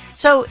before.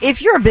 So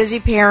if you're a busy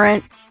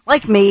parent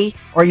like me,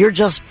 or you're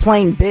just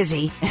plain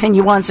busy and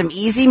you want some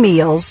easy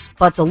meals,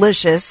 but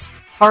delicious,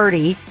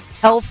 hearty,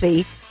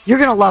 healthy, you're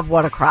going to love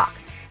What a Crock.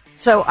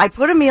 So I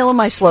put a meal in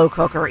my slow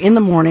cooker in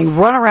the morning,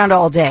 run around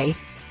all day,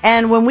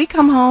 and when we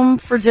come home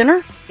for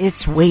dinner,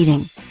 it's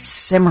waiting,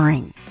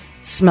 simmering.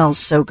 Smells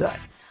so good.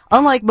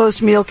 Unlike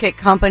most meal kit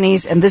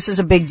companies, and this is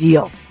a big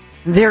deal,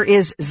 there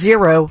is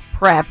zero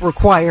prep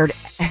required,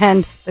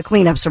 and the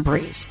cleanup's a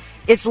breeze.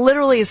 It's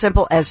literally as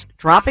simple as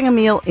dropping a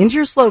meal into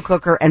your slow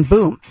cooker, and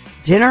boom,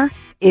 dinner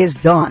is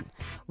done.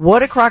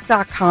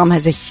 Whatacrock.com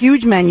has a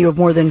huge menu of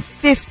more than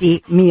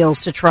 50 meals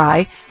to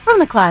try, from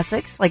the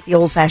classics like the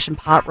old-fashioned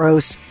pot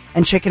roast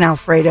and chicken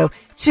Alfredo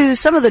to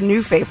some of the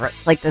new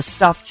favorites like the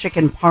stuffed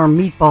chicken parm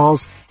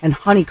meatballs and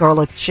honey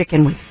garlic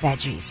chicken with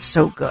veggies.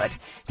 So good.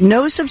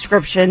 No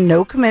subscription,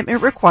 no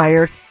commitment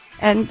required,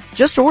 and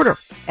just order.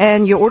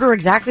 And you order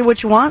exactly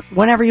what you want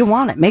whenever you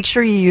want it. Make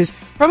sure you use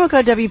promo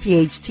code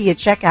WPHT at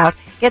checkout.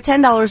 Get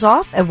 $10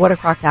 off at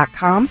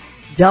whatacrock.com.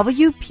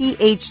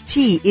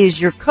 WPHT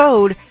is your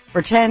code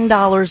for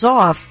 $10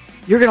 off.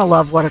 You're going to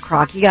love What a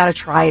Crock. You got to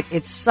try it.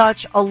 It's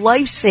such a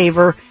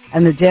lifesaver,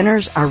 and the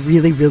dinners are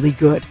really, really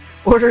good.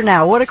 Order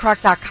now.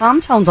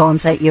 Whatacrock.com. Tell them Dawn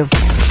sent you.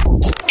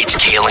 It's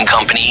Kayal and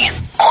Company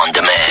on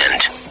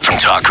demand from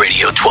Talk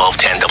Radio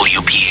 1210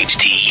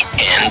 WPHT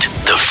and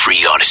the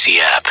free Audacy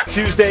app.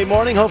 Tuesday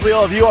morning. Hopefully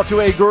all of you off to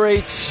a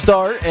great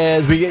start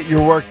as we get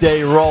your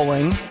workday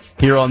rolling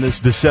here on this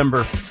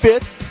December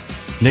 5th.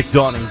 Nick,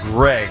 Dawn, and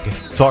Greg.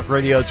 Talk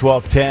Radio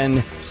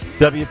 1210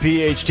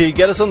 WPHT.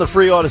 Get us on the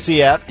free Audacy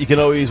app. You can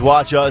always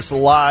watch us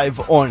live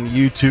on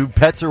YouTube.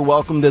 Pets are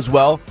welcomed as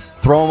well.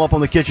 Throw them up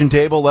on the kitchen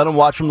table. Let them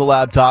watch from the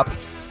laptop.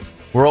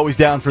 We're always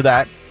down for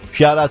that.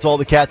 Shout out to all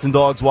the cats and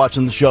dogs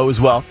watching the show as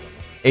well.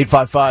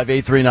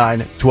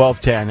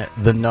 855-839-1210,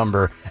 the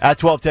number.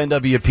 At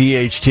 1210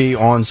 WPHT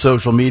on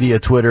social media,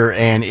 Twitter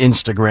and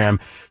Instagram.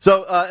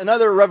 So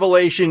another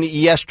revelation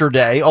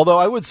yesterday, although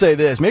I would say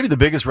this, maybe the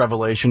biggest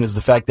revelation is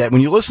the fact that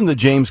when you listen to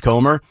James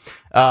Comer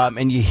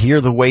and you hear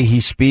the way he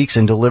speaks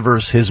and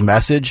delivers his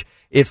message,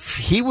 if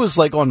he was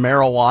like on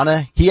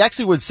marijuana, he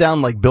actually would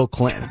sound like Bill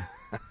Clinton.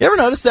 You ever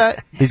notice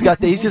that? He's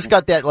just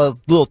got that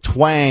little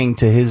twang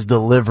to his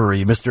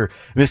delivery, Mr.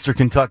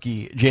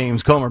 Kentucky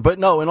James Comer. But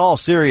no, in all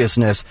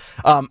seriousness,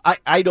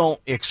 I don't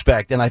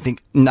expect, and I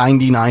think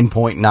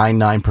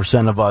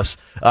 99.99% of us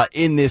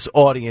in this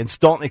audience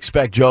don't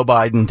expect Joe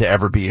Biden to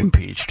ever be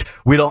impeached.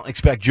 We don't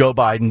expect Joe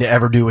Biden to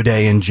ever do a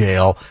day in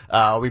jail.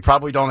 We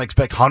probably don't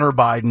expect Hunter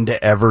Biden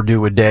to ever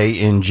do a day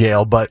in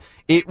jail. But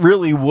it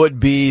really would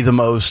be the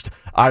most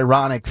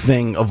ironic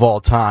thing of all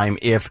time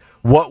if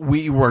what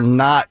we were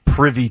not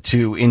privy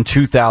to in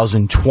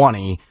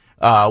 2020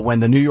 when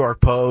the New York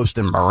Post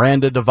and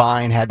Miranda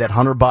Devine had that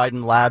Hunter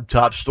Biden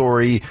laptop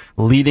story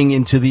leading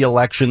into the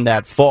election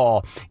that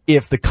fall,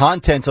 if the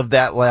contents of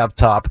that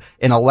laptop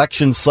an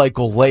election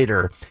cycle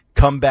later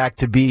come back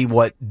to be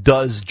what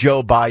does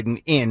Joe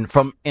Biden in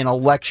from an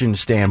election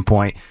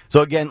standpoint.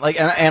 So again,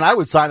 and I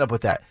would sign up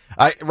with that.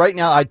 Right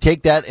now, I'd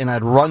take that and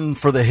I'd run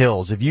for the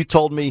hills. If you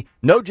told me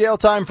no jail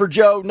time for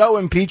Joe, no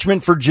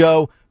impeachment for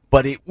Joe,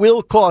 but it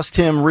will cost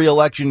him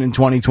re-election in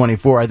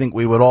 2024, I think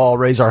we would all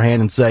raise our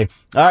hand and say,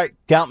 all right,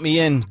 count me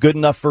in. Good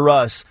enough for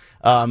us.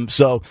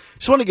 So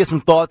just want to get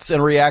some thoughts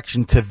and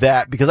reaction to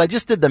that, because I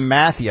just did the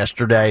math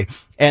yesterday,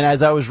 and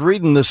as I was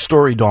reading this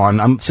story, Dawn,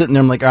 I'm sitting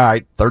there, I'm like, all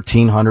right,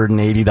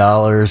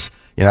 $1,380.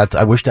 You know,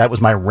 I wish that was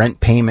my rent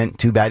payment.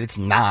 Too bad it's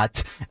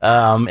not.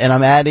 And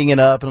I'm adding it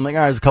up, and I'm like,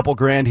 all right, there's a couple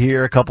grand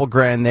here, a couple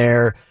grand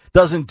there.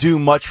 Doesn't do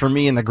much for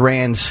me in the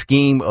grand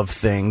scheme of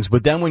things.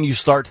 But then when you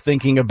start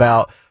thinking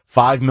about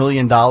 $5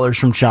 million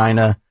from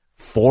China,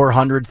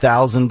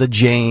 $400,000 to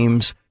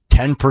James,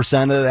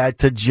 10% of that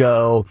to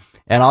Joe.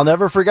 And I'll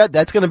never forget,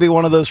 that's going to be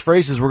one of those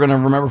phrases we're going to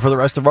remember for the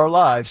rest of our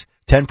lives.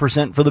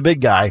 10% for the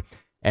big guy,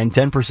 and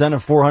 10%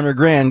 of 400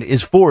 grand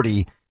is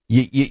 40.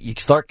 You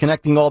start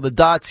connecting all the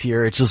dots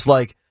here. It's just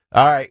like,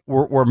 all right,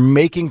 we're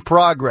making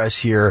progress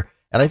here.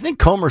 And I think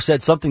Comer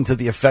said something to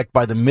the effect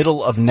by the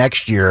middle of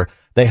next year,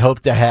 they hope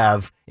to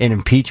have an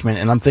impeachment.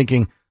 And I'm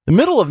thinking, the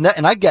middle of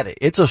and I get it.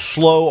 It's a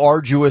slow,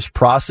 arduous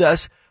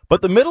process,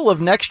 but the middle of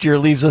next year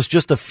leaves us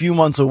just a few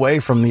months away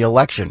from the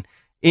election.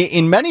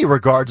 In many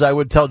regards, I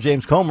would tell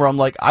James Comer, I'm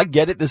like, I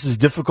get it. This is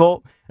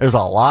difficult. There's a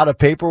lot of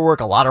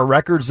paperwork, a lot of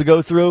records to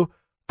go through,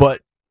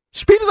 but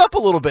speed it up a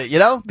little bit, you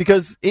know,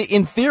 because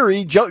in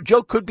theory,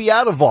 Joe could be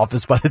out of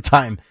office by the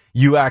time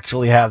you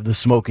actually have the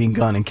smoking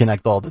gun and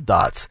connect all the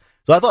dots.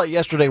 So I thought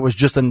yesterday was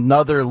just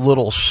another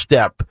little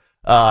step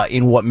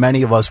in what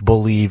many of us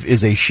believe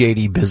is a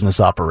shady business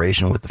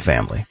operation with the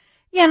family.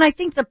 Yeah, and I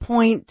think the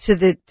point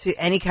to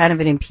any kind of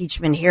an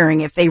impeachment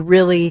hearing, if they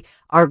really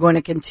are going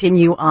to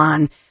continue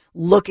on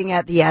looking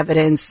at the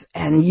evidence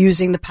and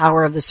using the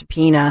power of the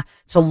subpoena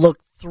to look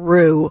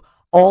through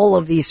all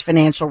of these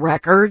financial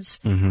records,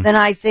 then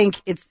I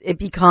think it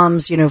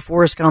becomes, you know,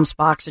 Forrest Gump's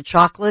box of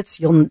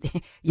chocolates. You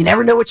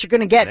never know what you're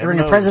going to get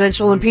during a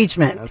presidential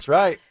impeachment. That's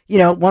right. You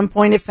know, at one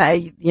point,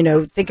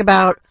 think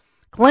about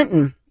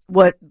Clinton.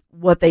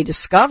 What they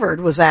discovered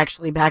was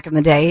actually back in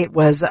the day, it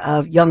was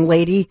a young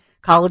lady,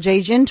 college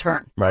age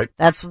intern. Right.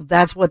 That's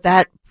what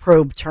that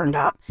probe turned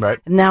up. Right.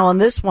 And now on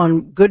this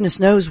one, goodness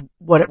knows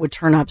what it would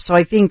turn up. So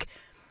I think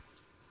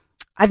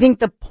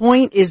the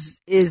point is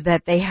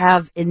that they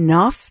have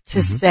enough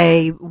to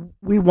say,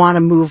 we want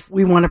to move,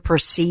 we want to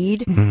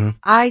proceed.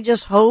 I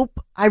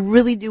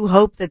really do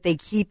hope that they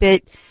keep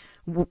it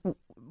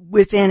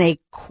within a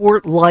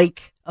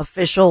court-like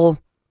official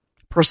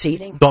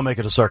proceeding. Don't make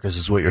it a circus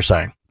is what you're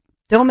saying.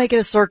 Don't make it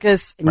a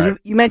circus. And right.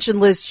 you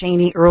mentioned Liz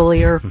Cheney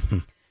earlier.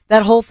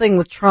 That whole thing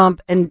with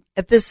Trump and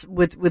at this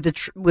with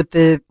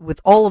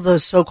all of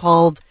those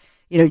so-called,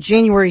 you know,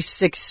 January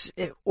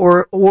 6th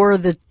or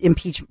the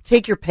impeachment,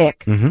 take your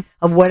pick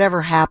of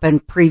whatever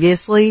happened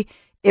previously.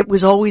 It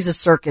was always a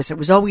circus. It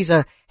was always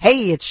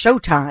hey, it's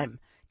showtime.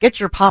 Get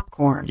your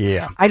popcorn.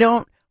 Yeah. I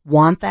don't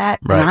want that.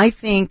 Right. And I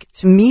think,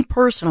 to me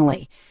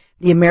personally,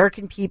 the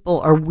American people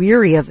are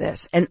weary of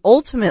this. And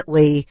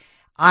ultimately,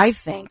 I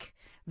think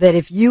that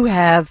if you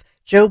have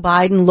Joe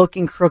Biden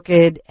looking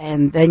crooked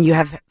and then you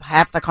have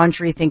half the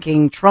country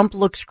thinking Trump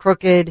looks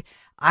crooked,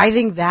 I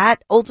think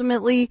that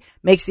ultimately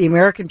makes the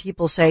American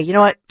people say, you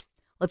know what,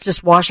 let's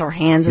just wash our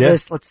hands of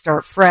this. Let's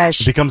start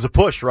fresh. It becomes a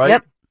push, right?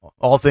 Yep.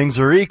 All things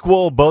are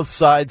equal. Both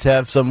sides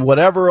have some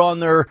whatever on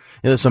their,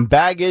 some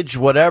baggage,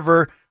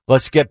 whatever.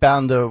 Let's get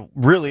down to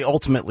really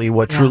ultimately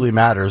what truly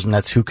matters, and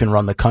that's who can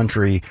run the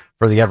country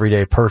for the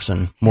everyday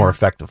person more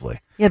effectively.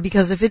 Yeah,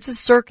 because if it's a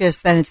circus,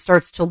 then it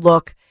starts to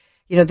look,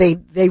 you know,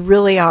 they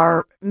really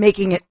are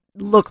making it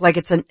look like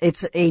it's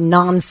a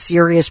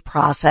non-serious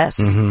process,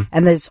 and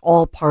that it's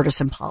all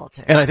partisan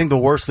politics. And I think the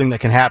worst thing that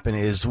can happen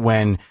is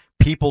when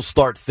people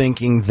start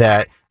thinking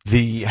that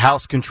the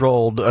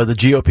House-controlled or the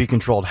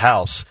GOP-controlled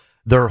House,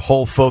 their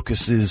whole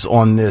focus is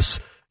on this,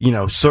 you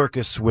know,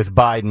 circus with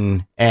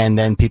Biden, and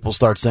then people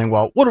start saying,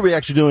 well, what are we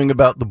actually doing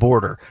about the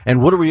border?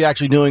 And what are we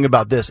actually doing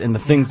about this? And the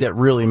things that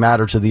really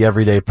matter to the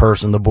everyday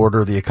person, the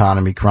border, the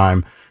economy,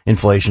 crime,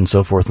 inflation,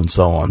 so forth and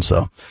so on.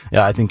 So,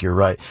 yeah, I think you're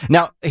right.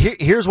 Now,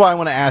 here's why I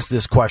want to ask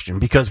this question,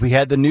 because we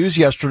had the news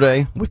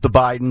yesterday with the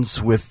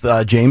Bidens, with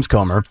James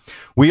Comer.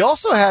 We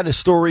also had a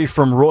story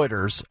from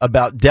Reuters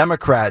about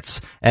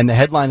Democrats, and the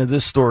headline of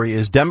this story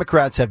is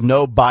Democrats have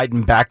no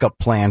Biden backup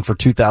plan for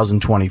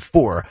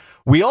 2024.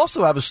 We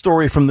also have a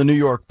story from the New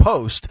York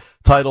Post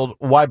titled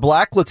Why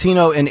Black,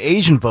 Latino, and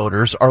Asian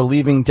Voters Are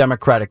Leaving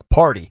Democratic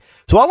Party.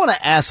 So I want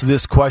to ask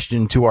this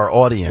question to our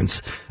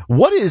audience.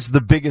 What is the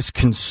biggest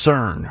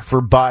concern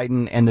for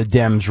Biden and the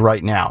Dems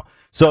right now?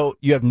 So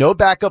you have no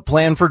backup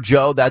plan for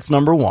Joe. That's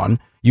number one.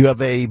 You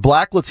have a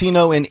Black,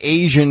 Latino, and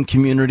Asian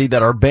community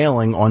that are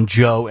bailing on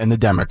Joe and the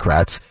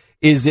Democrats.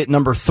 Is it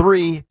number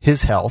three,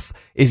 his health?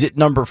 Is it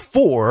number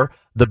four,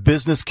 the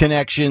business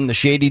connection, the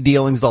shady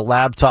dealings, the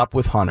laptop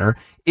with Hunter?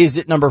 Is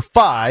it number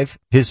five,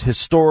 his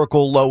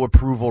historical low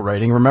approval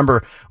rating?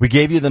 Remember, we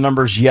gave you the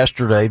numbers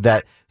yesterday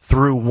that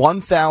through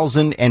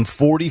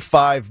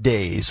 1,045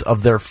 days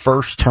of their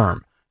first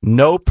term,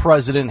 no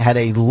president had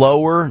a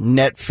lower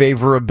net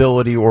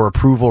favorability or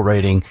approval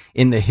rating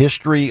in the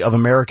history of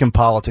American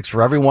politics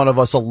for every one of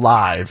us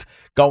alive,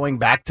 going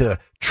back to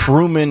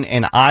Truman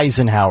and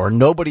Eisenhower.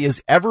 Nobody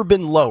has ever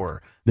been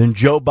lower than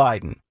Joe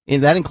Biden.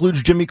 And that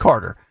includes Jimmy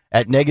Carter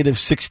at negative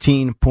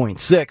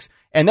 16.6.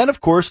 And then,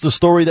 of course, the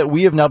story that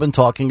we have now been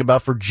talking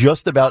about for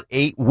just about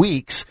 8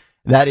 weeks,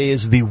 that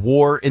is the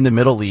war in the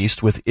Middle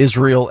East with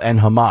Israel and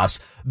Hamas.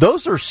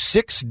 Those are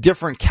 6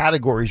 different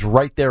categories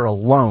right there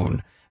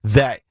alone.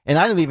 That, and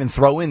I didn't even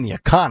throw in the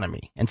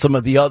economy and some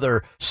of the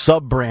other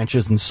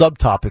sub-branches and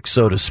subtopics,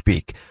 so to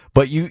speak.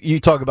 But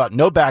you talk about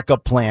no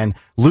backup plan,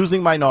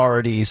 losing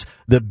minorities,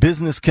 the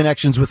business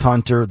connections with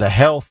Hunter, the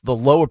health, the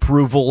low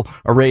approval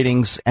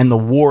ratings, and the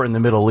war in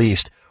the Middle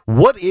East.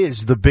 What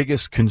is the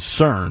biggest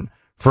concern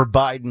for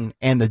Biden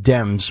and the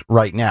Dems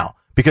right now?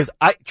 Because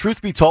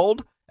truth be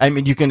told, I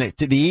mean, the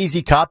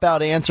easy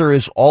cop-out answer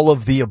is all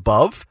of the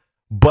above.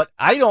 But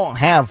I don't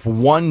have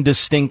one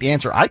distinct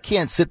answer. I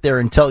can't sit there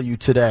and tell you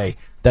today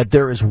that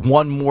there is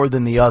one more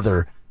than the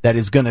other that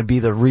is going to be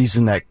the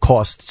reason that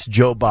costs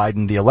Joe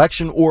Biden the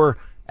election, or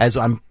as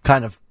I'm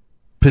kind of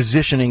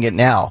positioning it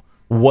now,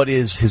 what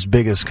is his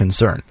biggest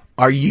concern?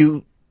 Are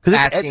you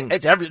asking?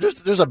 There's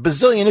a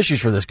bazillion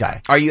issues for this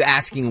guy. Are you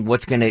asking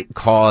what's going to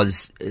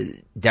cause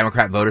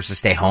Democrat voters to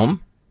stay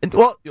home?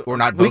 Well, or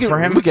not vote for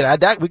him? We can add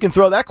that. We can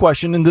throw that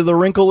question into the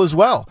wrinkle as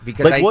well.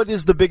 Because what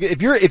is the biggest?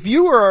 If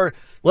you are,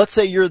 let's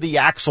say you're the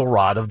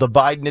Axelrod of the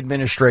Biden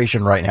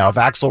administration right now. If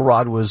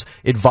Axelrod was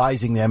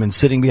advising them and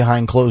sitting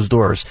behind closed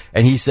doors,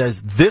 and he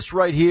says, "This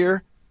right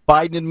here,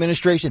 Biden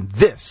administration,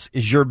 this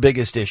is your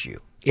biggest issue."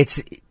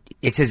 It's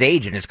his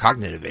age and his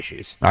cognitive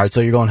issues. All right,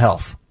 so you're going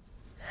health.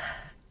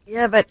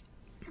 Yeah, but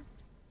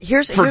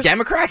here's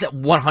Democrats at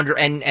 100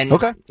 and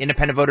okay.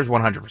 Independent voters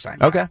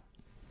 100%. Okay.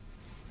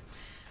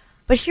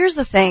 But here's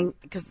the thing,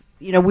 because,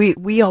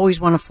 we always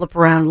want to flip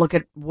around and look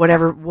at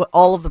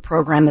all of the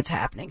program that's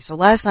happening. So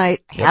last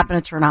night, I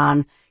happened to turn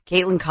on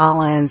Caitlin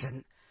Collins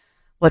and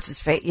what's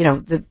his face,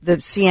 the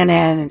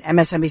CNN and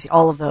MSNBC,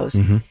 all of those.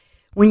 Mm-hmm.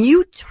 When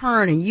you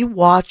turn and you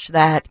watch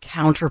that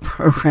counter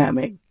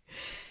programming,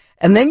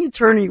 and then you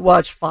turn and you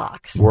watch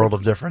Fox. World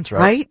of difference, right?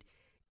 Right?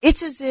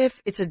 It's as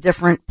if it's a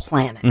different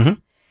planet. Mm-hmm.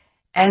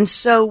 And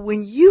so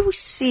when you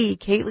see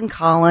Caitlin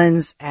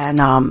Collins and,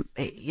 and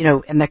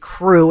the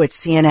crew at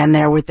CNN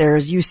there with their,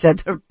 as you said,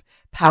 their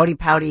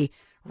pouty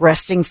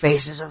resting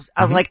faces,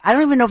 I was like, I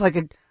don't even know if I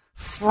could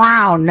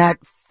frown that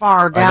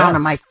far down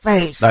on my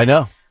face. I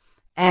know.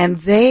 And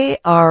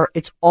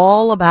it's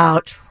all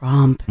about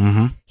Trump.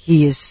 Mm-hmm.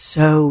 He is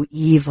so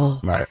evil.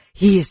 Right.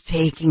 He is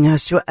taking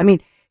us to,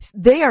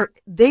 they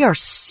are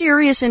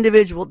serious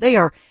individuals. They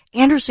are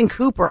Anderson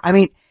Cooper.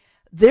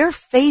 Their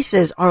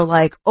faces are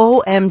like,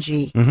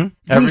 OMG.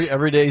 Mm-hmm.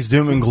 Every day is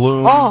doom and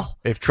gloom. Oh.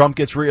 If Trump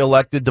gets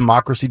reelected,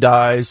 democracy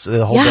dies.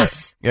 The whole day.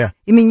 Yeah.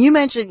 You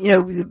mentioned,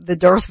 the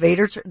Darth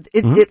Vader.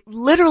 It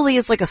literally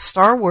is like a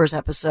Star Wars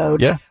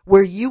episode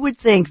where you would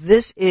think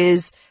this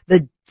is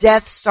the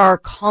Death Star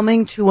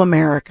coming to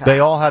America. They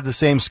all have the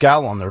same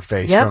scowl on their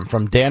face. Yep.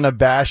 From Dana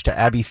Bash to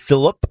Abby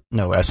Phillip.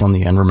 No S on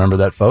the end. Remember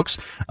that, folks.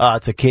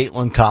 To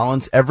Caitlin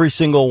Collins. Every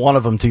single one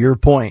of them, to your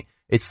point.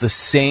 It's the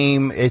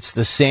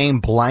same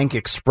blank,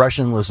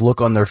 expressionless look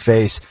on their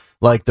face,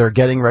 like they're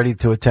getting ready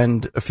to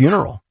attend a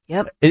funeral.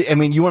 Yep.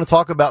 You want to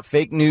talk about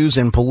fake news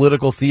and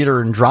political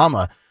theater and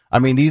drama.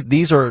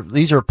 These are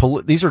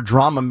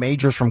drama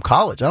majors from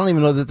college. I don't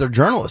even know that they're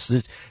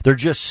journalists. They're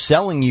just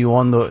selling you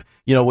on the,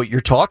 what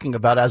you're talking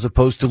about, as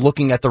opposed to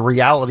looking at the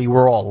reality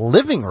we're all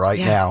living right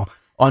now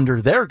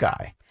under their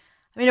guy.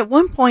 At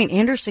one point,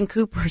 Anderson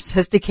Cooper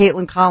says to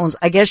Caitlin Collins,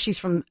 I guess she's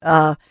from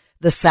the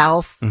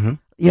South. Mm-hmm.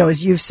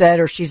 As you've said,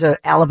 or she's a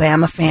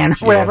Alabama fan or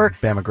whatever.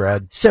 Bama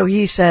grad. So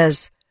he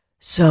says,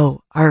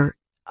 so are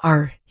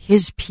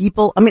his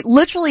people,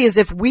 literally as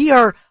if we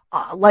are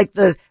like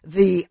the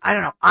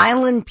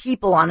island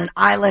people on an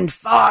island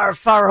far,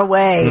 far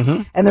away.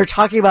 Mm-hmm. And they're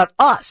talking about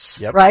us,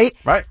 right?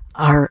 Right.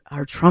 Are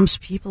Trump's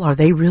people, are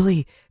they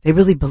really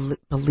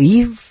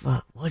believe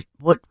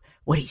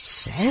what he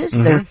says?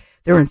 Mm-hmm.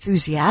 They're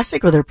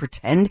enthusiastic, or they're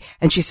pretend.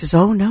 And she says,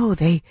 oh no,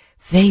 they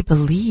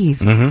believe.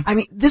 Mm-hmm.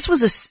 This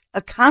was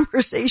a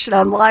conversation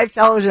on live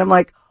television. I'm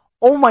like,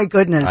 oh my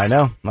goodness. I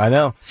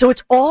know. So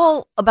it's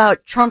all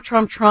about Trump,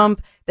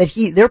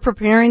 that they're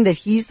preparing that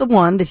he's the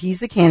one, that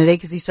he's the candidate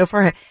because he's so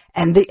far ahead.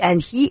 And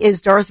he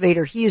is Darth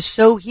Vader. He is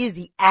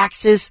the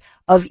axis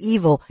of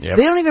evil. Yep.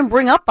 They don't even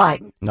bring up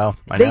Biden. No,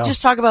 I know. They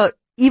just talk about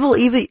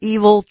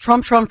evil,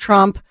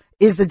 Trump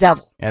is the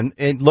devil.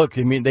 And look,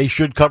 they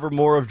should cover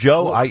more of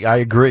Joe. I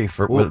agree with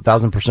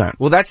 1,000%.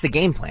 Well, that's the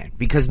game plan,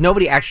 because in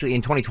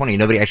 2020,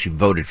 nobody actually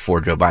voted for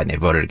Joe Biden. They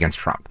voted against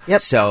Trump.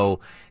 Yep. So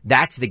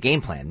that's the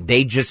game plan.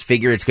 They just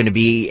figure it's going to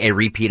be a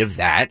repeat of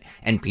that,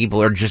 and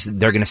people are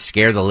they're going to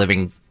scare the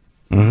living,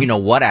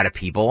 out of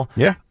people.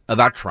 Yeah.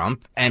 about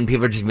Trump, and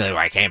people are just be like, well,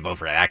 I can't vote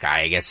for that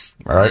guy. I guess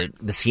All right.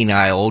 the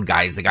senile old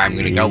guy is the guy I'm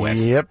going to go with.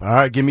 Yep. All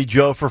right, give me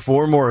Joe for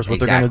 4 more is what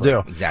they're going to do.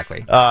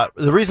 Exactly.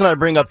 The reason I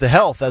bring up the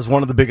health as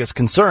one of the biggest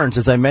concerns,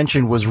 as I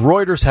mentioned, was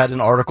Reuters had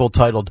an article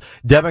titled,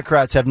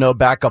 Democrats Have No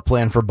Backup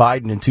Plan for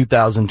Biden in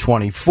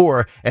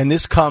 2024, and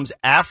this comes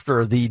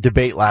after the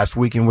debate last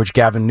week in which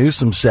Gavin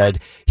Newsom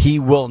said he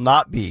will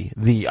not be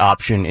the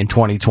option in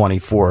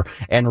 2024.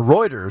 And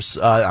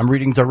Reuters, I'm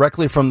reading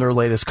directly from their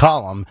latest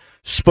column,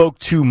 spoke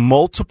to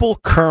multiple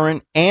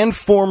current and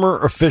former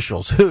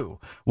officials who,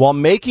 while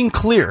making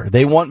clear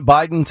they want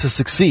Biden to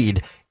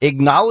succeed,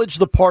 acknowledge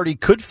the party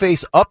could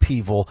face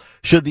upheaval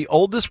should the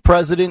oldest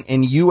president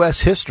in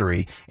U.S.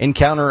 history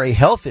encounter a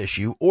health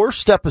issue or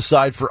step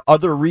aside for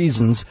other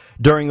reasons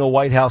during a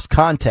White House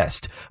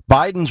contest.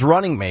 Biden's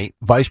running mate,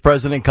 Vice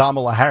President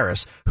Kamala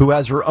Harris, who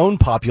has her own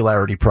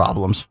popularity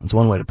problems, that's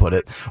one way to put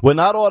it, would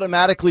not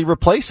automatically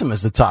replace him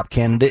as the top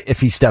candidate if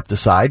he stepped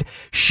aside.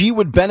 She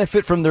would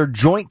benefit from their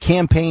joint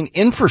campaign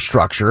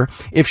infrastructure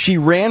if she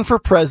ran for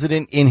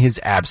president in his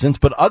absence,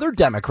 but other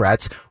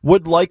Democrats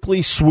would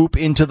likely swoop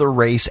into the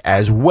race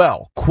as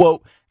well.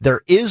 Quote,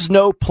 there is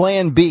no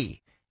plan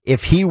B.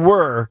 If he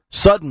were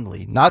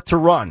suddenly not to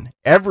run,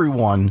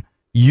 everyone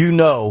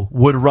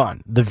would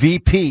run. The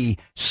VP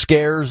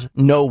scares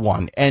no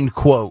one, end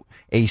quote,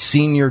 a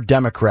senior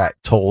Democrat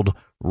told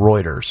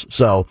Reuters.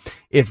 So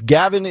if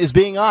Gavin is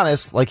being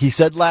honest, like he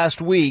said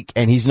last week,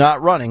 and he's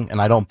not running, and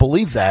I don't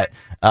believe that,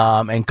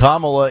 and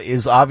Kamala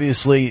is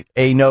obviously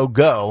a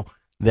no-go,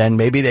 then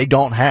maybe they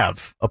don't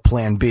have a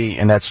plan B,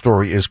 and that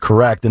story is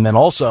correct. And then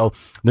also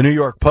the New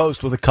York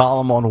Post with a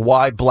column on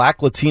why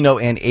Black, Latino,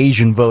 and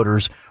Asian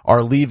voters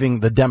are leaving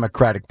the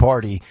Democratic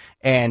Party.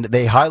 And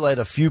they highlight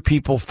a few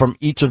people from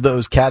each of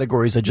those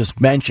categories I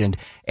just mentioned.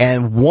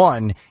 And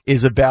one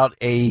is about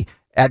a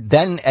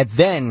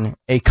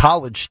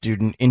college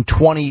student in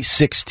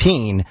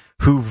 2016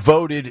 who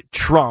voted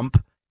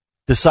Trump,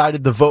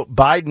 decided to vote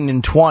Biden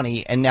in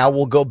 20, and now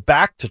will go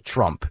back to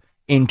Trump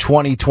in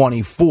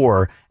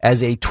 2024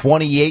 as a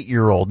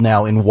 28-year-old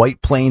now in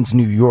White Plains,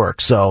 New York.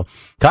 So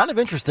kind of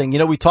interesting. You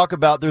know, we talk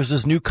about there's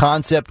this new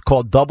concept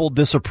called double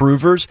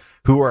disapprovers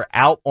who are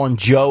out on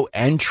Joe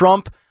and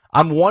Trump.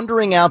 I'm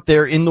wondering out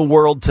there in the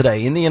world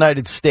today, in the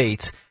United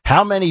States,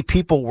 how many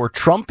people were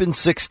Trump in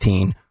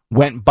 16,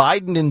 went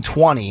Biden in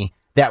 20,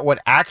 that would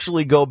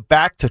actually go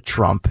back to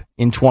Trump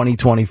in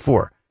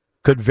 2024.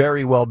 Could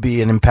very well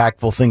be an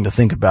impactful thing to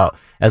think about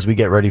as we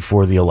get ready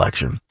for the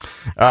election.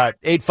 All right,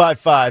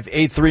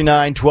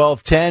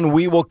 855-839-1210.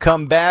 We will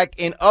come back.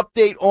 An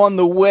update on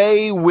the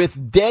way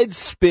with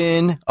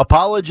Deadspin.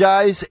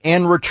 Apologize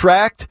and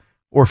retract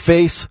or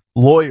face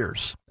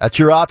lawyers. That's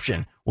your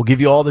option. We'll give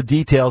you all the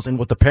details and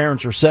what the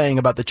parents are saying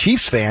about the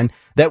Chiefs fan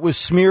that was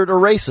smeared a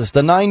racist,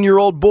 the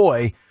 9-year-old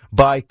boy,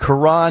 by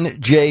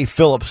Karan J.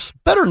 Phillips,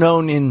 better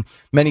known in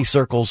many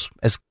circles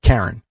as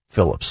Karen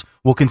Phillips.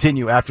 We'll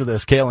continue after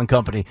this. Kayal and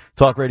Company,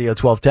 Talk Radio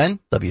 1210,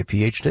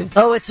 WPHT.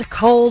 Oh, it's a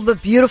cold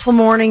but beautiful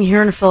morning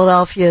here in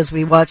Philadelphia as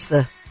we watch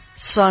the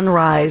sun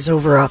rise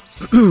over a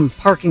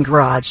parking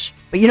garage.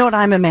 But you know what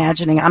I'm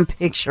imagining? I'm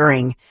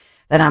picturing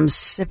that I'm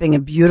sipping a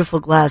beautiful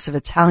glass of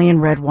Italian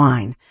red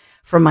wine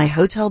from my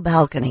hotel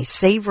balcony,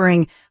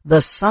 savoring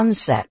the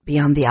sunset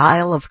beyond the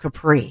Isle of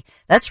Capri.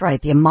 That's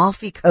right, the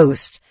Amalfi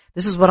Coast.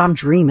 This is what I'm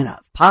dreaming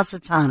of.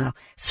 Positano,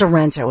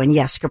 Sorrento, and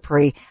yes,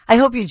 Capri. I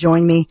hope you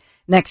join me.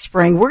 Next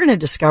spring, we're going to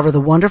discover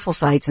the wonderful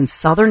sights in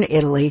southern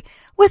Italy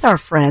with our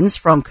friends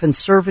from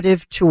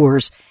Conservative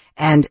Tours,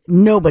 and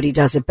nobody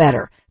does it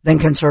better than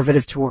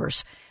Conservative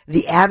Tours.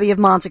 The Abbey of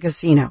Monte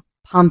Cassino,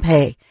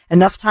 Pompeii,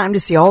 enough time to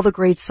see all the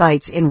great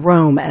sights in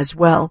Rome as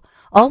well,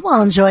 all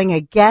while enjoying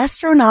a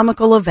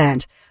gastronomical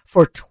event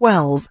for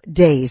 12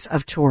 days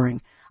of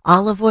touring.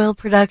 Olive oil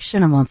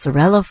production, a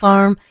mozzarella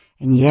farm,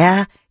 and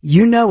yeah,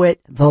 you know it,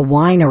 the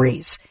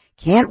wineries.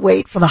 Can't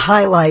wait for the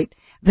highlight.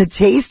 The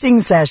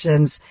tasting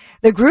sessions,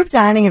 the group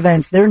dining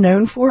events they're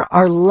known for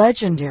are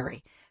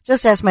legendary.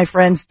 Just ask my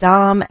friends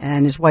Dom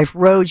and his wife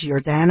Ro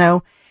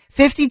Giordano,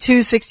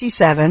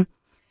 5267.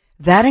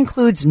 That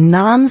includes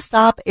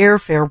nonstop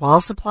airfare while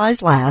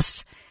supplies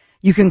last.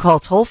 You can call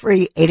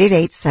toll-free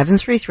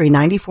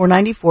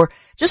 888-733-9494.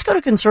 Just go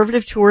to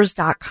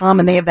conservativetours.com,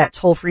 and they have that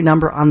toll-free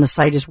number on the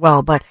site as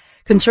well. But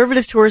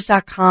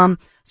conservativetours.com,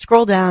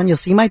 scroll down, you'll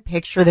see my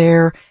picture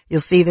there.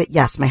 You'll see that,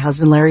 yes, my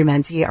husband Larry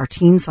Menti, our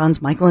teen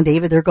sons Michael and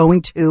David, they're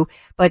going too.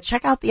 But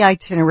check out the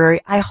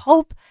itinerary. I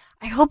hope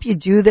you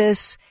do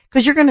this,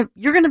 because you're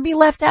gonna be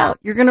left out.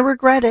 You're gonna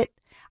regret it.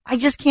 I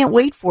just can't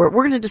wait for it.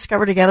 We're going to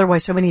discover together why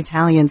so many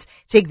Italians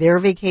take their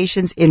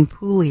vacations in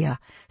Puglia.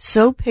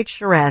 So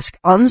picturesque,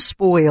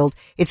 unspoiled.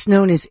 It's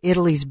known as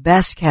Italy's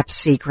best kept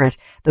secret.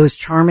 Those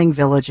charming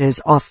villages,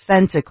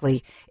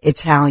 authentically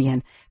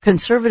Italian.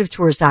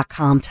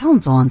 Conservativetours.com. Tell them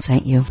Dawn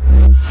sent you.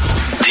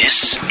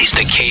 This is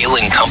the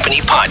Kayal and Company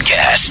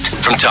podcast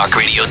from Talk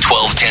Radio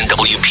 1210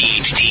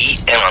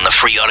 WPHT and on the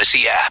free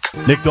Audacy app.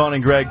 Nick, Dawn,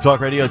 and Greg, Talk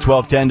Radio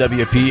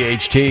 1210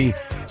 WPHT.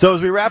 So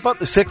as we wrap up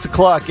the 6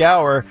 o'clock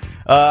hour,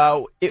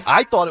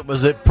 I thought it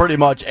was pretty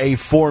much a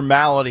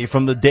formality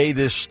from the day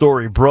this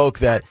story broke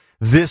that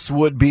this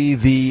would be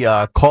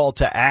the call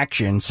to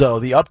action. So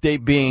the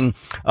update being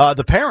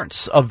the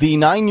parents of the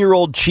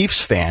 9-year-old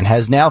Chiefs fan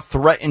has now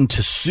threatened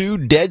to sue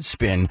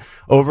Deadspin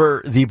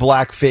over the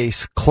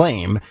blackface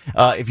claim.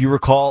 If you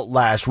recall,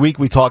 last week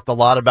we talked a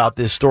lot about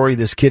this story.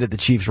 This kid at the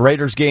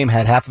Chiefs-Raiders game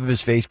had half of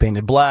his face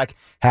painted black,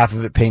 half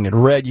of it painted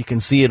red. You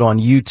can see it on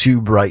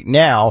YouTube right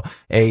now,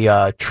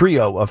 a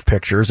trio of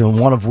pictures, and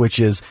one of which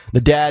is the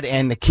dad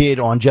and the kid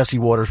on Jesse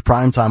Waters'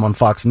 Primetime on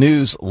Fox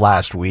News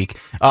last week.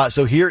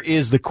 So here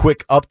is the quick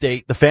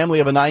update. The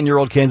family of a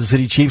 9-year-old Kansas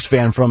City Chiefs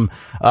fan from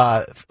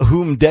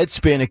whom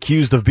Deadspin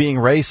accused of being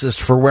racist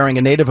for wearing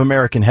a Native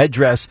American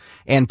headdress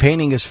and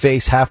painting his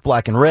face half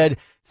black and red,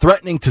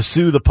 threatening to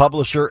sue the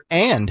publisher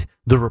and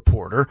the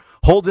reporter.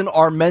 Holden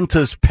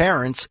Armenta's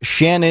parents,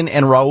 Shannon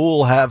and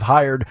Raul, have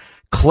hired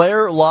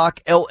Claire Locke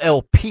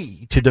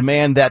LLP to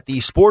demand that the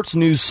sports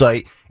news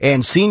site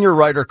and senior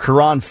writer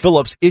Karan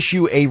Phillips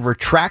issue a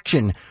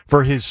retraction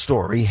for his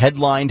story,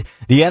 headlined,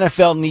 "The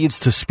NFL Needs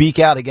to Speak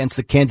Out Against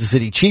the Kansas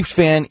City Chiefs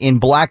Fan in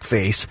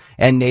Blackface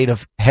and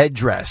Native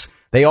Headdress."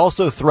 They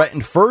also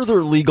threatened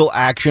further legal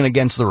action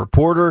against the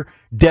reporter,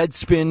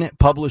 Deadspin,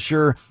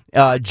 publisher,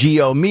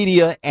 Geo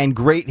Media, and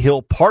Great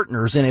Hill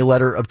Partners in a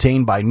letter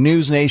obtained by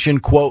News Nation.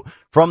 Quote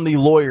from the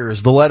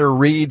lawyers, the letter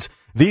reads,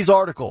 "These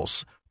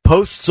articles,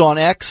 posts on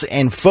X,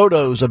 and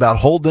photos about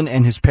Holden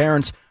and his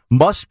parents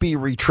must be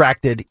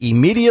retracted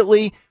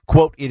immediately.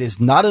 Quote, it is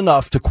not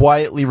enough to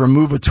quietly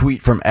remove a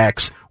tweet from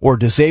X or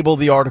disable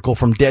the article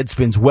from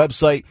Deadspin's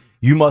website.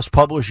 You must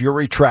publish your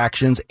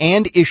retractions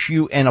and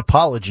issue an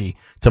apology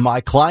to my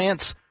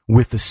clients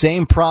with the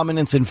same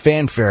prominence and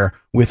fanfare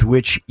with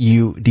which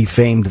you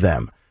defamed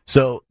them."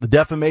 So the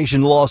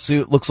defamation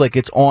lawsuit looks like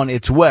it's on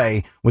its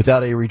way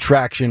without a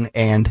retraction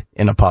and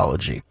an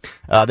apology.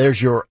 There's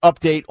your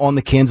update on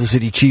the Kansas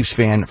City Chiefs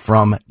fan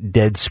from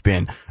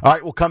Deadspin. All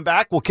right, we'll come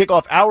back. We'll kick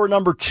off hour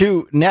number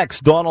 2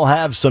 next. Dawn will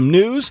have some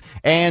news,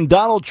 and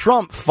Donald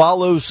Trump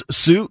follows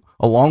suit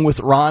along with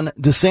Ron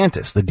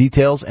DeSantis. The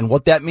details and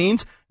what that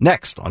means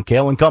next on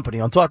Kayal and Company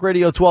on Talk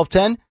Radio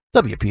 1210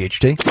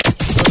 WPHT.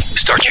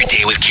 Start your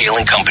day with Kayal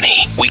and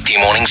Company. Weekday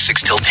mornings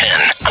 6 till 10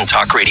 on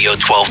Talk Radio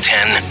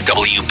 1210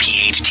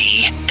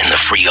 WPHT and the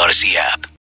free Audacy app.